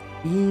there.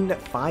 Fiend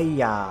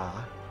Fire.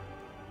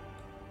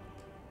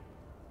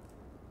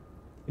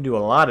 Can do a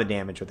lot of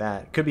damage with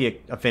that. Could be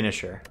a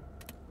finisher.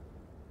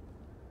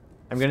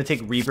 I'm gonna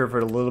take Reaper for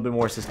a little bit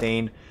more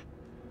sustain.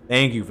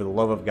 Thank you for the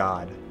love of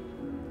God.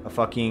 A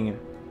fucking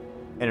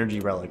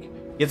energy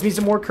relic. Gets me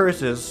some more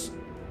curses.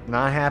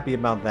 Not happy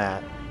about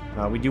that.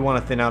 We do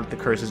want to thin out the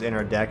curses in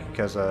our deck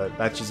because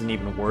that's just an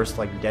even worse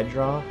like dead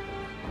draw.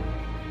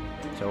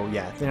 So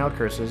yeah, thin out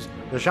curses.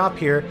 The shop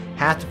here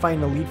has to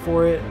find an elite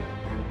for it.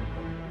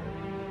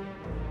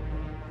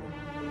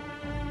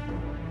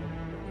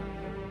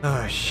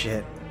 Oh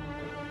shit.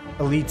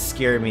 Elites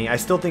scare me. I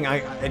still think I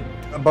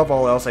above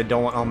all else I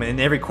don't want and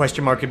every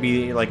question mark could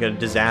be like a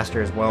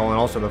disaster as well, and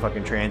also the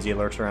fucking transient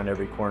lurks around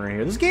every corner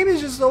here. This game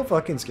is just so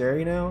fucking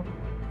scary now.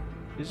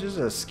 It's just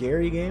a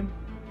scary game.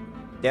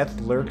 Death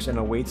lurks and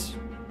awaits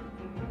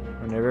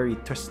on a very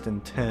twist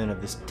and turn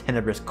of this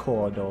tenebrous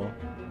corridor.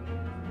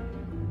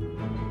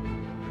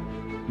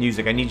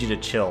 Music, I need you to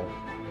chill.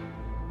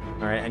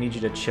 Alright, I need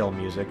you to chill,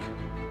 music.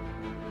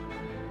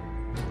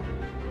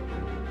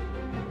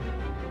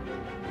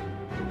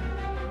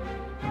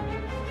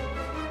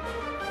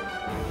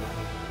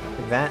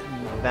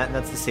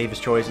 That's the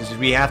safest choice. Is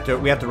we have to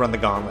run the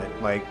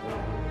gauntlet. Like,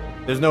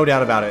 there's no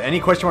doubt about it. Any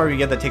question mark we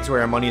get that takes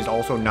away our money is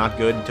also not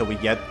good until we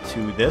get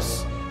to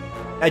this.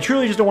 I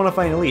truly just don't want to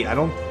fight an elite. I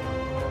don't.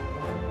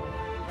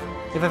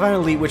 If I find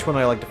an elite, which one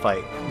do I like to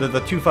fight? The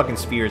 2 fucking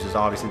spheres is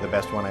obviously the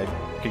best one I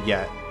could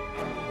get.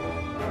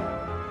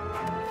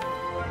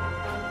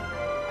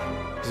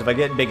 Because if I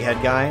get big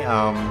head guy,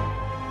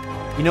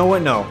 you know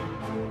what? No.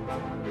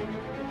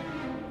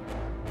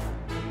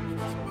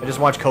 I just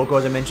watched Coco,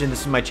 as I mentioned.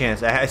 This is my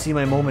chance. I see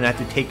my moment. I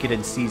have to take it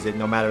and seize it,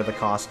 no matter the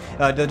cost.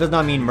 That does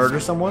not mean murder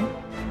someone.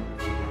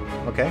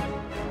 Okay.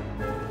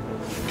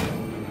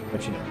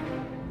 But you know.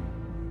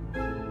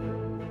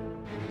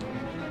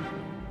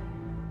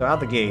 So out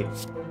the gate,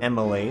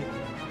 Immolate.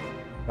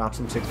 Drop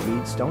some 6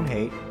 beats. Don't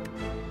hate.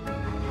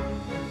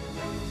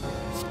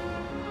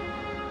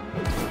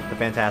 A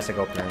fantastic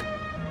opener.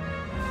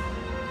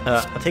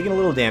 I'm taking a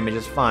little damage,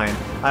 it's fine.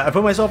 I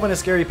put myself on a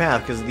scary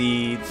path because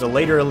the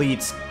later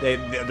elites,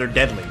 they're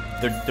deadly.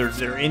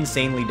 They're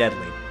insanely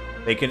deadly.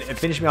 They can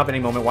finish me off at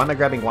any moment. Why am I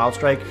grabbing Wild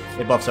Strike?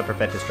 It buffs up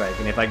Perfected Strike,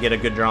 and if I get a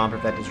good draw on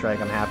Perfected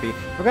Strike, I'm happy.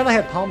 Forgot I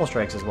had Pommel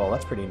Strikes as well,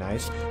 that's pretty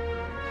nice.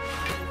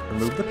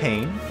 Remove the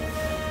pain.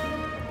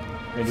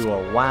 You're gonna do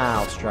a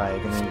Wild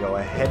Strike, and then you go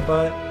a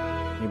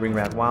Headbutt. You bring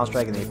back Wild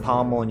Strike, and then you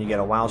Pommel, and you get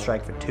a Wild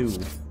Strike for 2. And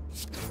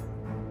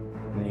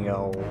then you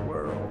go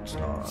World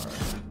Star.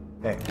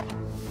 Okay.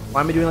 Why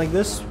am I doing like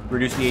this?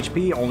 Reduce the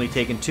HP, only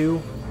taking 2.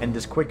 End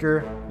this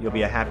quicker, you'll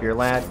be a happier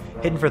lad.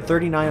 Hitting for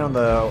 39 on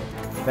the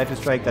Vector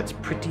Strike, that's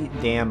pretty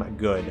damn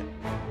good.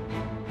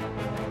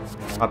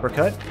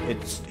 Uppercut.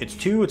 It's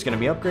 2. It's going to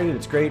be upgraded.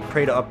 It's great.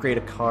 Pray to upgrade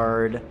a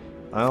card.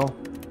 Well,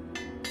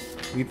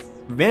 we've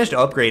managed to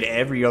upgrade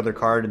every other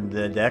card in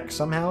the deck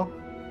somehow.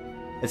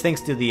 It's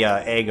thanks to the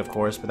egg, of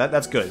course, but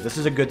that's good. This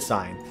is a good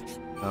sign.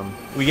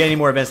 We get any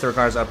more events that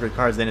requires upgrade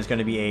cards, then it's going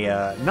to be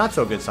a not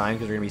so good sign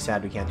because we're going to be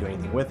sad we can't do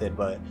anything with it,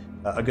 but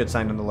a good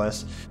sign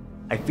nonetheless.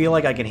 I feel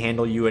like I can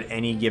handle you at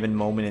any given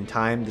moment in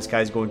time. This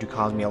guy's going to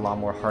cause me a lot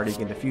more heartache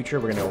in the future.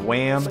 We're going to go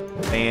wham,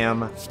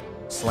 bam,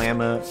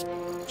 slamma,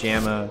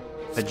 jamma,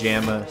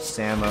 pajama,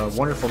 Sama.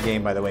 Wonderful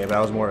game, by the way, but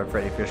I was more of a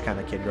Freddy Fish kind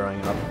of kid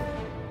growing up.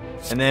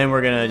 And then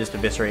we're going to just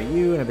eviscerate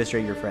you and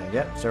eviscerate your friend.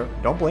 Yep, so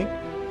don't blink.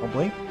 Don't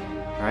blink.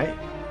 Alright.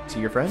 See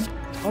your friend?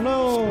 Oh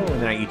no!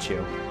 And then I eat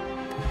you.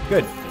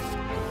 Good.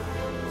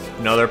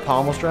 Another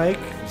pommel strike.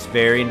 It's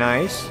very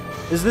nice.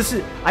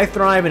 I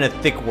thrive in a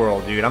thick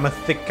world, dude. I'm a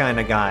thick kind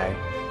of guy.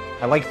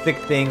 I like thick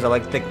things. I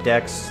like thick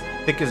decks.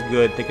 Thick is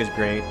good. Thick is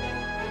great.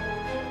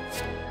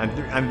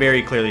 I'm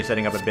very clearly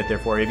setting up a bit there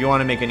for you. If you want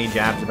to make any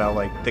jabs about,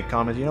 like, thick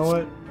comments, you know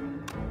what?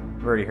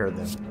 I've already heard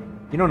them.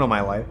 You don't know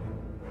my life.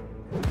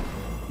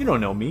 You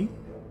don't know me.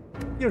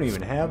 You don't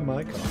even have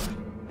my card.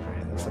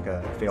 Alright, that's like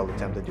a failed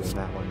attempt at doing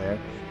that one there.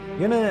 I'm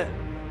gonna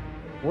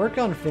work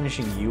on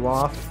finishing you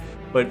off,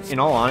 but in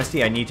all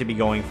honesty, I need to be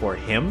going for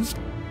him.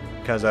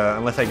 Because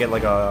unless I get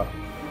like a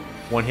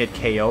one-hit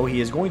KO,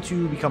 he is going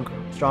to become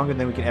stronger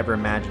than we can ever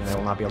imagine, and I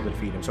will not be able to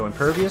defeat him. So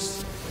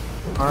Impervious,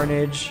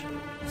 Carnage,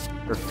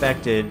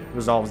 Perfected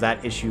resolves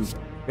that issue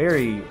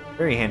very,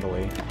 very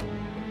handily.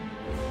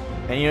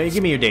 And you know, you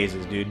give me your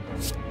dazes, dude.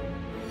 It's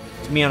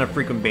me on a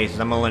frequent basis.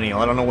 I'm a millennial.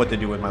 I don't know what to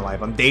do with my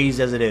life. I'm dazed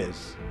as it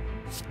is.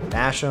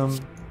 Bash him.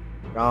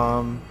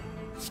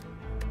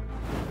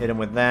 Hit him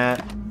with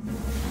that.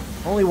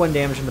 Only 1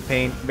 damage from the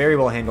pain. Very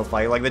well handled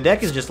fight. Like, the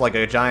deck is just like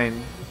a giant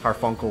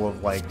carfuncle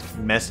of, like,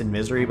 mess and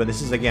misery, but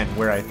this is, again,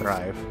 where I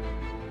thrive.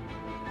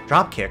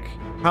 Drop kick.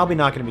 Probably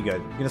not going to be good.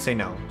 I'm going to say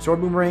no.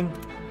 Sword Boomerang?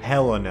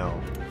 Hella no.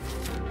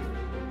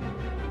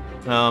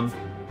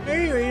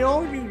 Hey, you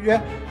know, you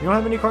don't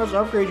have any cards to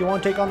upgrade. You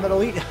want to take on that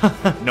elite?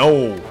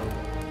 No.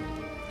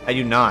 I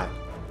do not.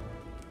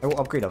 I will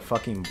upgrade a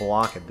fucking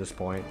block at this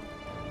point.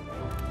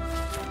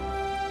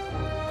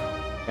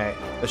 Okay.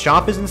 The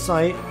shop is in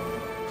sight.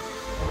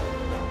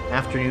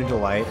 Afternoon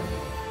Delight.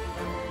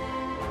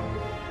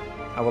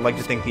 I would like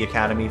to thank the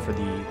Academy for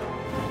the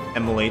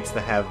emulates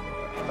that have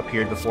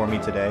appeared before me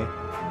today.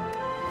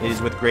 It is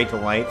with great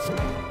delight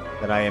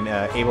that I am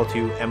able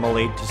to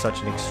emulate to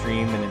such an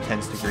extreme and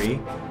intense degree.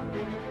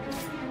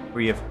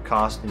 Free of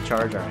cost and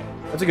charge. Alright,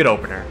 that's a good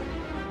opener.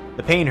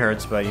 The pain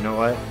hurts, but you know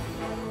what?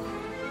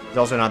 He's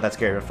also not that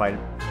scary to fight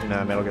in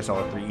Metal Gear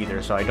Solid 3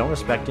 either, so I don't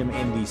respect him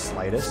in the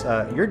slightest.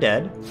 You're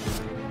dead,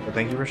 but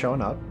thank you for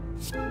showing up.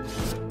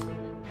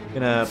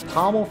 Gonna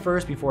pommel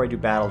first before I do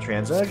battle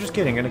trans. Just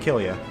kidding, gonna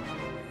kill you.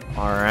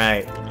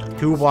 Alright.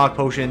 2 block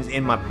potions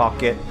in my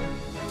pocket.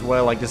 That's what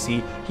I like to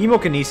see.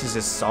 Hemokinesis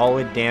is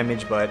solid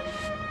damage, but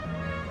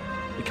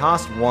it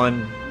costs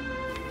 1.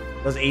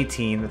 Does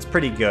 18. That's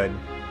pretty good.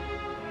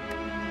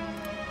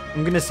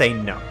 I'm gonna say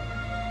no.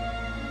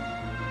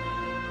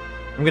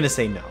 I'm gonna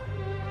say no.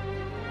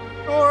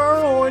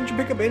 Oh, why don't you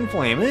pick up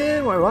Inflame?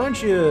 Why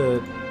don't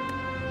you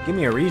give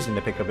me a reason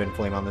to pick up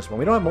Inflame on this one?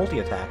 We don't have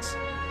multi-attacks.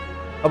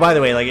 Oh, by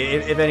the way, like,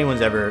 if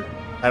anyone's ever...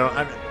 I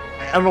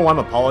don't know why I'm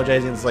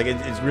apologizing. It's like,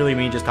 it's really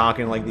me just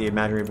talking like the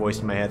imaginary voice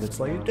in my head. It's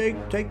like,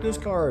 take this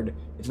card.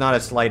 It's not a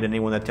slight to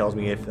anyone that tells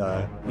me if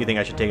you think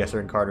I should take a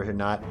certain card or should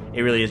not.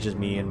 It really is just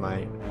me and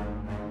my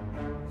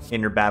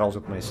inner battles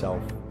with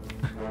myself.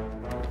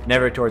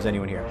 Never towards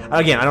anyone here.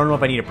 Again, I don't know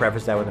if I need to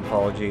preface that with an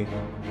apology.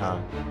 I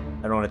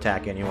don't want to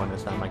attack anyone.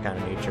 That's not my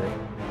kind of nature.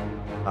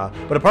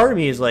 But a part of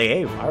me is like,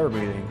 hey, fire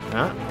breathing.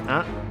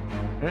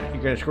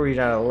 You're going to squeeze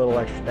out a little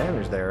extra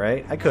damage there,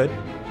 right? I could.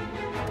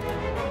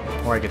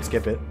 Or I could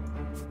skip it.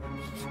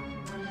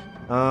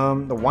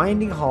 The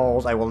Winding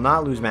Halls, I will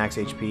not lose max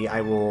HP.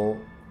 I will...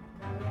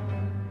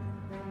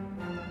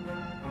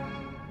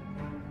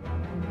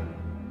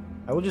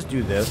 just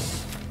do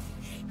this.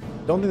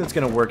 Don't think that's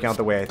going to work out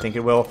the way I think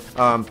it will.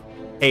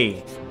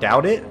 Hey,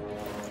 doubt it?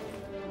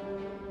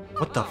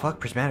 What the fuck?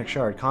 Prismatic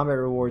Shard. Combat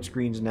reward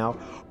screens now.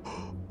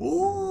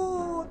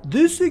 Oh,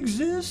 this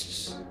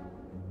exists?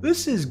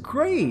 This is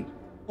great.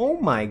 Oh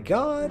my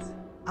god.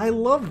 I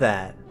love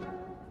that.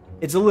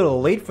 It's a little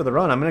late for the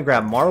run. I'm going to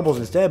grab marbles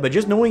instead, but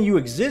just knowing you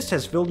exist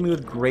has filled me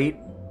with great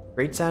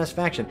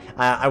satisfaction.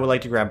 I would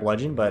like to grab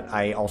Bludgeon, but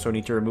I also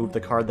need to remove the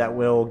card that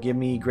will give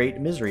me great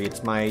misery.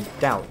 It's my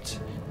doubt.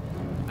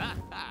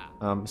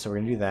 So we're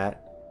going to do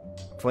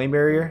that. Flame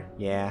Barrier?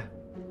 Yeah.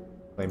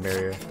 Flame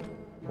Barrier.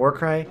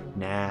 Warcry?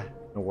 Nah.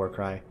 No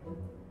Warcry.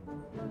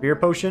 Fear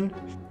Potion?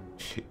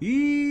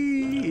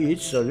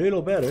 It's a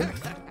little better.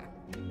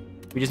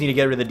 We just need to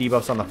get rid of the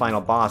debuffs on the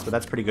final boss, but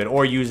that's pretty good.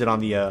 Or use it on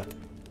the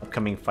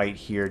upcoming fight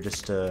here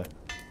just to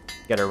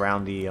get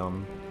around the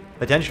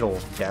potential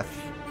death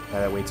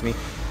that awaits me.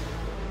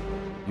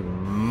 You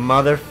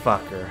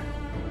motherfucker.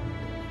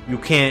 You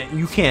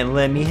can't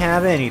let me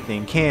have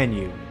anything, can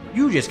you?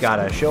 You just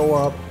gotta show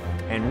up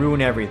and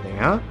ruin everything,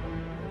 huh?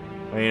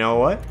 Well, you know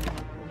what?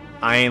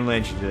 I ain't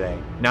lynching today.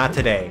 Not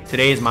today.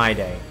 Today is my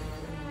day.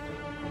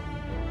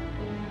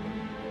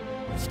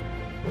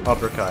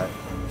 Uppercut.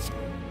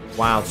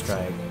 Wild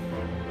strike.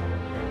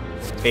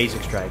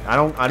 Basic strike.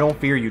 I don't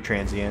fear you,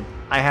 transient.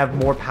 I have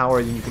more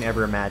power than you can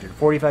ever imagine.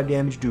 45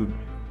 damage, dude.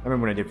 I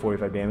remember when I did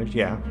 45 damage.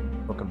 Yeah.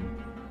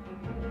 Fucking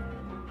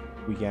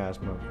weak ass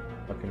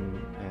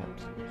fucking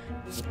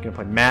apps. Gonna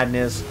play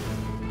Madness.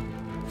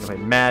 Gonna play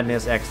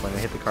Madness. Excellent. I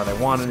hit the card I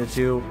wanted it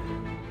to.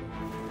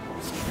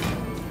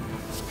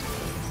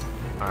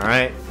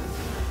 Alright.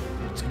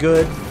 It's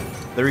good.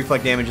 The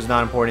reflect damage is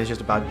not important. It's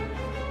just about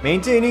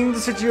maintaining the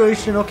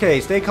situation.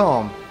 Okay, stay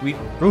calm.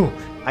 Ooh,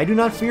 I do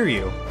not fear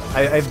you.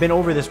 I've been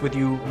over this with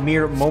you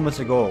mere moments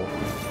ago.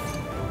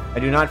 I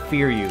do not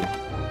fear you.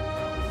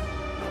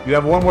 You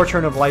have one more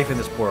turn of life in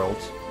this world.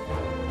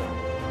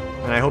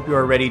 And I hope you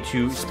are ready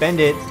to spend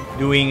it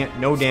doing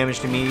no damage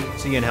to me.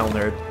 See you in hell,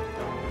 nerd.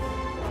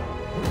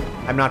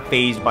 I'm not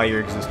phased by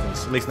your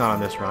existence. At least not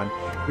on this run.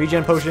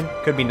 Regen potion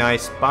could be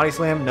nice. Body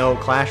slam, no.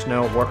 Clash,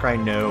 no. Warcry,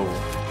 no.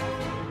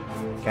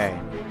 Okay.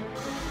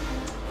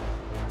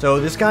 So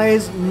this guy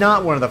is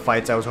not one of the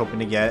fights I was hoping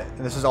to get.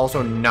 And this is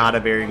also not a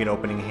very good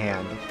opening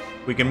hand.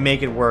 We can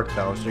make it work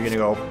though. So you're gonna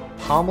go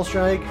Pommel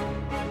Strike.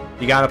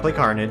 You gotta play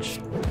Carnage.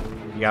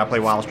 You gotta play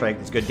Wild Strike.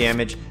 It's good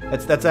damage.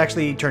 That's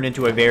actually turned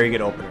into a very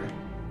good opener.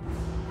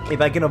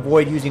 If I can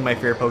avoid using my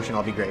Fear Potion,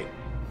 I'll be great.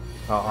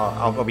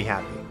 I'll be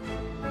happy.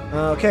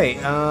 Okay.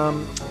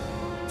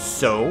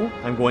 So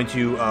I'm going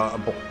to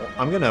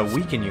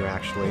weaken you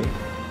actually,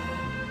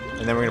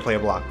 and then we're gonna play a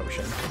Block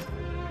Potion.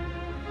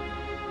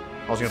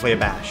 Also gonna play a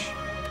Bash.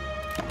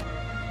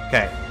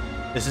 Okay,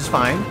 this is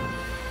fine.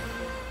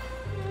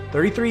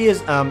 33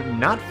 is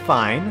not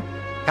fine.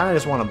 Kind of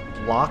just want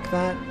to block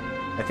that.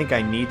 I think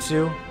I need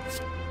to.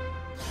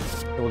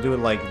 So we'll do it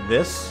like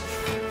this.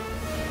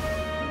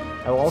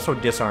 I will also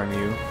disarm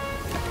you.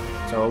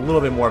 So a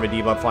little bit more of a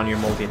debuff on your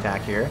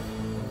multi-attack here.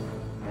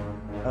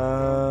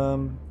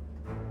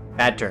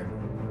 Bad turn.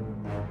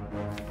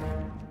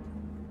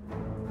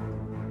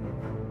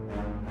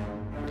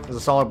 There's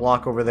a solid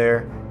block over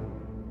there.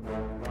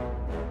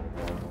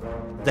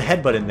 The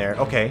headbutt in there.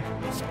 Okay.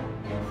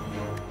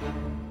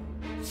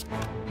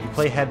 You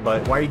play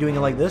headbutt. Why are you doing it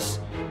like this?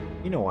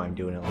 You know why I'm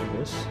doing it like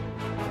this.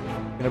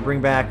 I'm gonna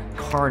bring back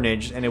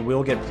Carnage, and it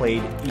will get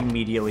played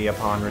immediately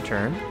upon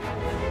return.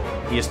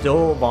 He is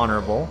still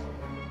vulnerable.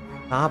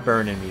 Stop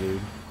burning me,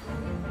 dude.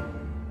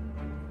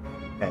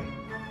 Okay.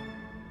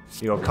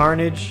 You go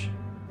Carnage.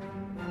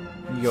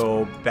 You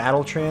go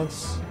Battle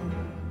Trance.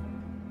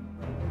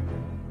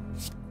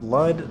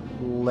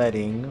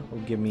 Bloodletting will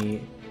give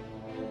me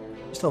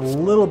just a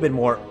little bit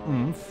more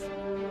oomph.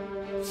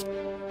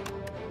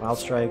 Wild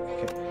Strike.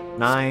 Okay.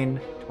 9,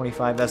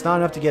 25. That's not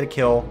enough to get a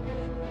kill.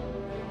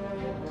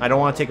 I don't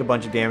want to take a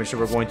bunch of damage, so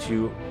we're going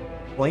to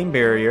Flame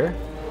Barrier.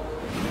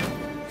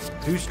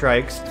 2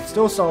 strikes.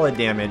 Still solid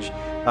damage.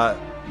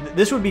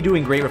 This would be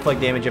doing great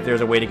reflect damage if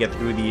there's a way to get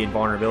through the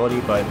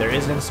invulnerability, but there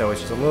isn't, so it's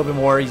just a little bit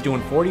more. He's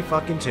doing 40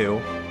 fucking 2.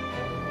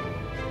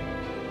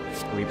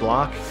 We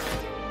block.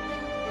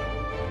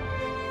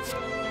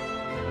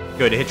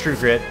 Good, hit True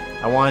Grit.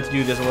 I wanted to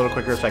do this a little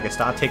quicker so I could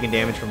stop taking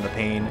damage from the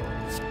pain.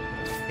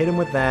 Hit him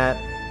with that.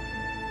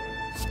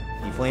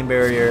 The Flame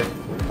Barrier.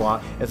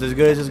 Block. That's as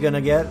good as it's gonna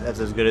get. That's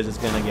as good as it's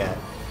gonna get.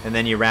 And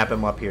then you wrap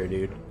him up here,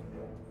 dude.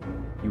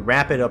 You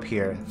wrap it up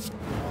here.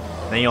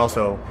 And then you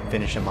also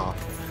finish him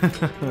off.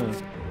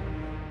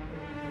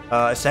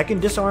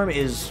 Second disarm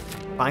is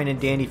fine and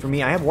dandy for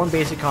me. I have one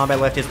basic combat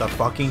left. It's the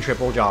fucking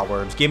triple jaw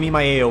worms. Give me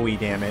my AoE,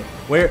 damn it.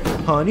 Where,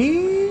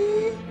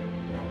 honey?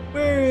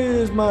 Where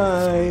is my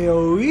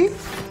AoE?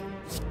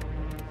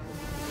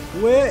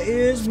 Where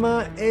is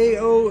my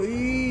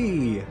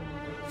AoE?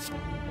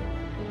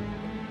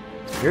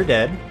 You're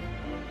dead.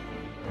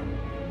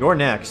 You're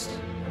next.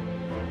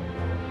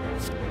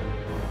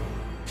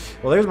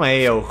 Well, there's my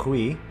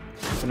AoE.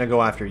 I'm gonna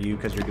go after you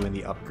because you're doing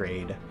the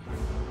upgrade.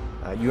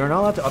 You are not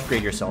allowed to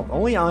upgrade yourself.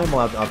 Only I'm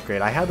allowed to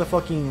upgrade. I have the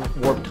fucking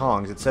Warp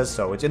Tongs. It says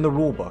so. It's in the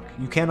rule book.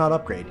 You cannot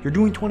upgrade. You're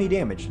doing 20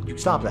 damage. You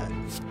stop that.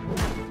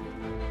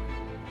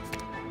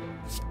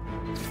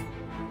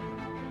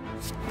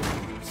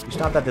 You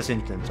stop that this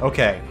instant.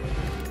 Okay.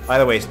 By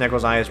the way,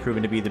 Sneggle's Eye has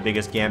proven to be the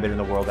biggest gambit in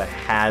the world that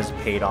has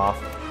paid off.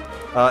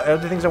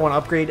 Other things I want to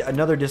upgrade.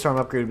 Another disarm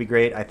upgrade would be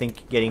great. I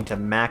think getting to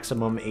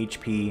maximum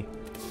HP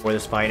for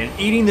this fight. And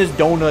eating this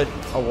donut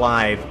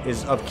alive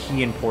is of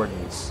key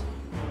importance.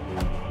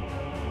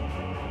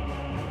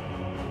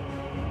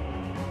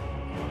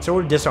 So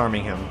we're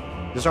disarming him.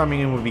 Disarming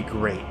him would be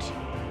great.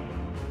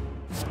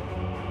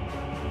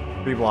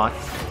 3 block.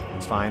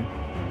 It's fine.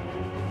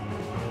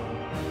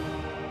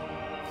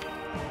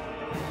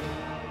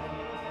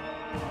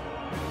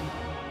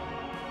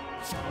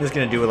 I'm just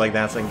gonna do it like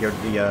that so I can get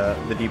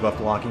the debuff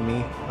blocking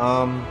me.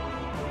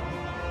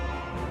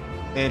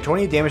 And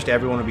 20 damage to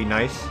everyone would be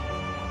nice.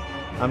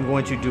 I'm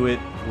going to do it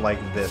like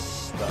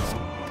this, though.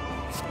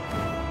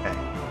 Okay.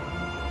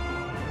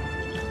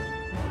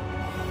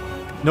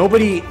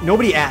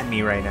 Nobody at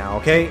me right now,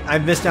 okay?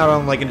 I've missed out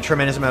on, like, a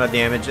tremendous amount of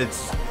damage.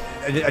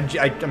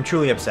 I'm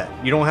truly upset.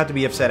 You don't have to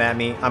be upset at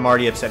me. I'm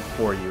already upset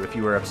for you if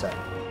you were upset.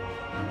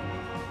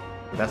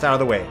 That's out of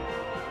the way.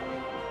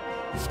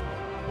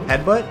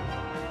 Headbutt.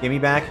 Give me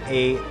back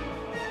a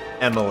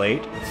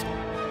Emulate.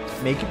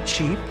 Make it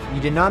cheap.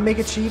 You did not make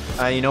it cheap.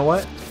 You know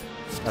what?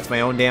 That's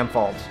my own damn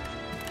fault.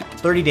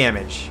 30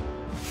 damage.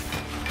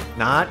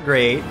 Not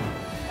great.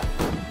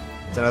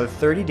 It's another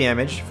 30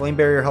 damage. Flame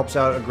Barrier helps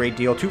out a great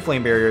deal. 2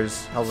 Flame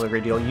Barriers helps out a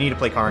great deal. You need to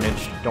play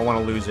Carnage. Don't want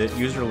to lose it.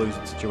 Use it or lose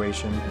it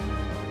situation.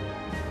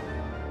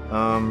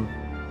 I'm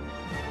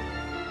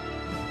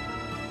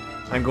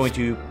going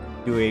to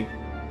do a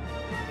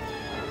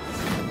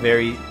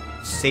very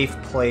safe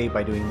play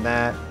by doing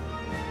that.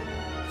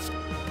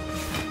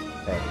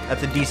 Okay,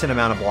 that's a decent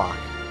amount of block.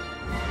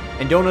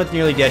 And Donut's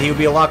nearly dead. He would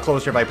be a lot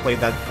closer if I played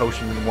that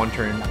potion in 1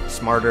 turn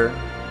smarter.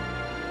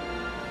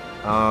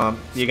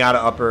 You gotta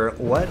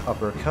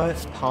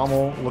uppercut,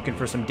 pommel, looking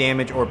for some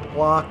damage or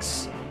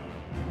blocks.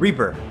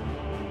 Reaper.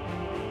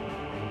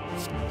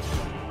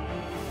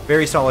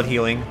 Very solid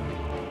healing.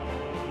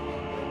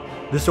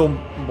 This will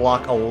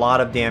block a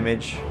lot of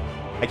damage.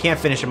 I can't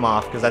finish him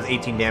off because that's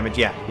 18 damage.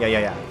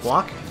 Yeah.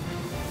 Block.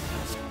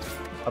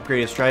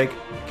 Upgraded strike.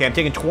 Okay, I'm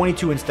taking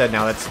 22 instead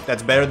now.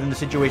 That's better than the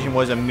situation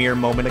was a mere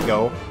moment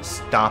ago.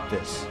 Stop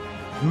this.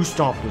 You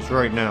stop this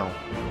right now.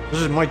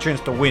 This is my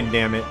chance to win,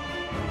 damn it.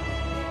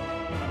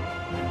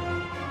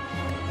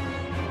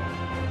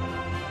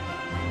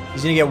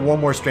 He's gonna get 1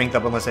 more strength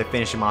up unless I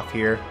finish him off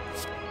here.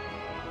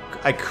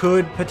 I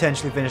could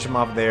potentially finish him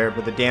off there,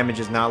 but the damage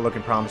is not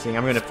looking promising.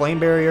 I'm going to Flame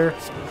Barrier.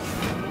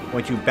 I'm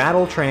going to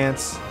Battle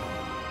Trance.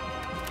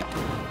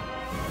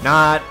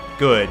 Not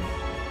good.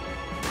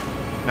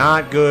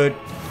 Not good.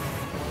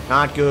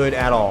 Not good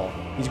at all.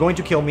 He's going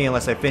to kill me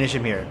unless I finish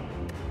him here.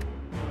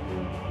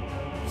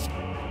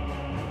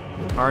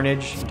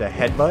 Carnage to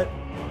Headbutt.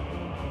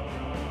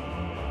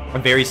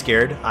 I'm very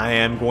scared. I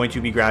am going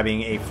to be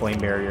grabbing a Flame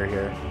Barrier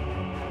here.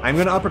 I'm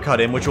going to uppercut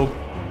him, which will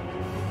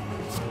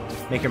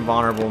make him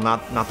vulnerable.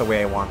 Not the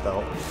way I want,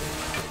 though.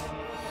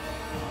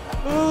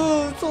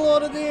 Oh, it's a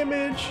lot of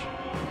damage.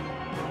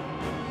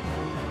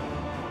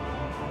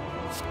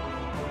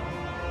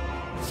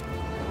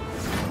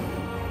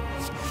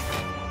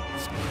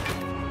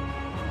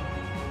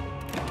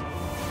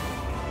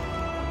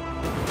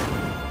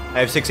 I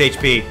have 6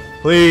 HP.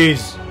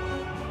 Please.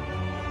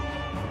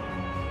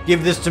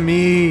 Give this to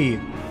me.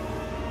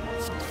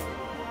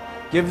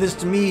 Give this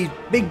to me.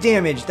 Big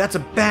damage. That's a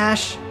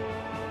bash.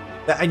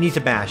 I need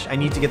to bash. I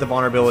need to get the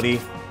vulnerability.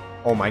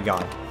 Oh my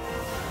god.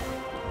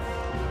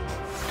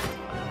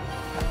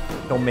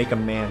 Don't make a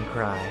man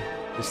cry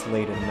this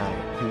late at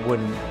night.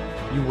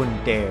 You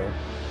wouldn't dare.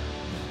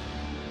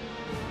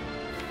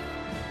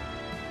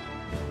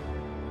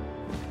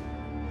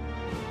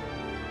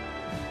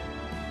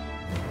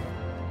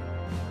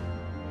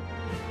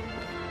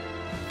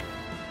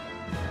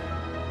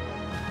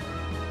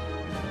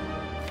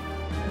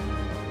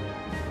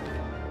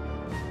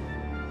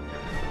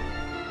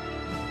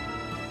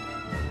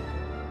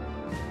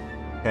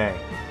 Okay.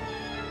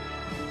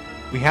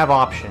 We have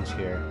options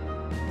here.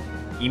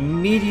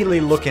 Immediately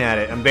looking at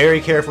it, I'm very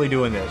carefully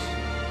doing this.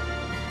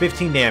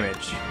 15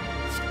 damage.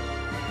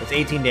 That's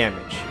 18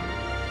 damage.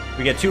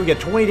 We get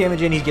 20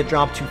 damage in, he get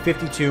dropped to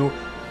 52.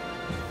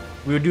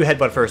 We would do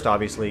Headbutt first,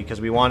 obviously,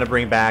 because we want to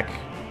bring back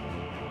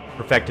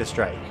Perfected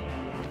Strike.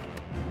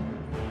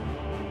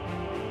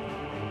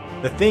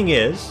 The thing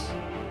is,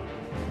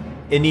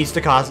 it needs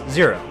to cost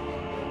 0.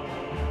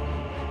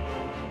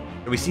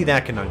 We see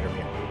that conundrum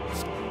here.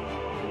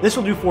 This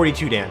will do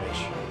 42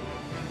 damage.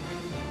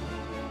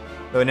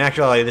 So in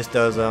actuality, this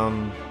does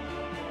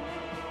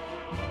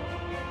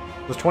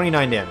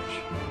 29 damage.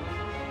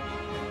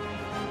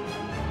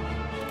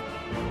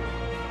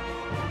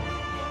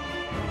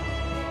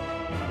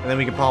 And then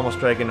we can Pommel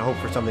Strike and hope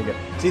for something good.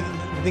 See,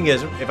 the thing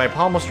is, if I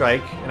Pommel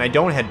Strike and I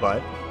don't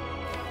Headbutt,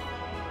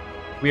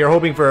 we are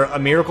hoping for a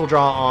Miracle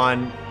Draw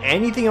on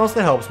anything else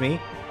that helps me.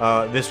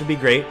 This would be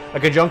great. A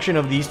conjunction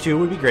of these two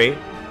would be great.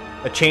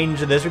 A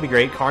change of this would be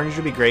great. Carnage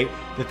would be great.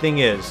 The thing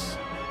is,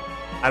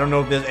 I don't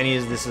know if any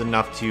of this is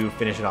enough to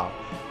finish it off.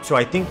 So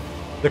I think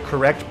the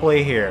correct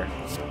play here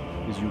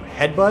is you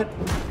Headbutt,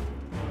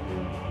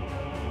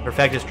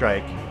 Perfected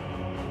Strike,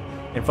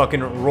 and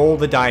fucking roll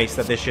the dice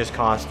that this just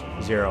cost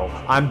 0.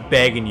 I'm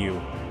begging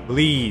you.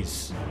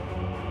 Please.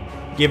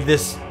 Give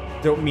this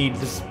to me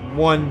this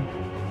one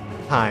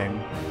time.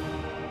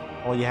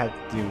 All you have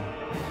to do.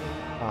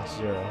 Cost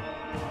 0.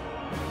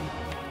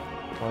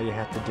 All you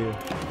have to do.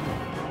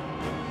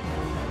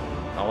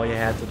 All you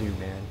had to do,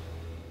 man.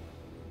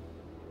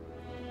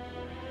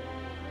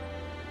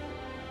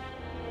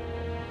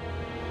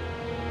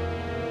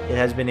 It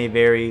has been a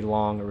very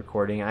long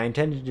recording. I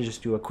intended to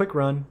just do a quick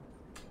run.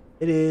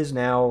 It is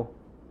now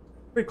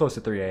pretty close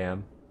to 3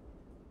 a.m.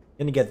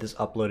 Gonna get this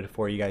uploaded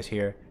for you guys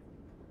here.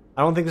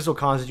 I don't think this will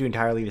constitute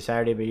entirely the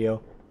Saturday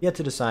video. Yet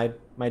to decide.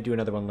 Might do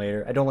another one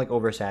later. I don't like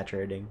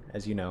oversaturating,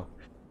 as you know.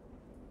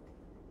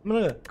 I'm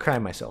gonna cry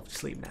myself to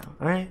sleep now,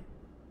 alright?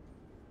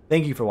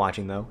 Thank you for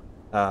watching, though.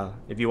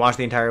 If you watched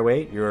the entire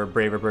way, you're a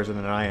braver person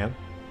than I am.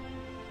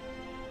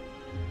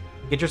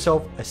 Get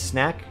yourself a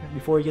snack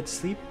before you get to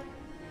sleep,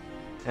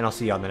 and I'll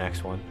see you on the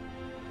next one.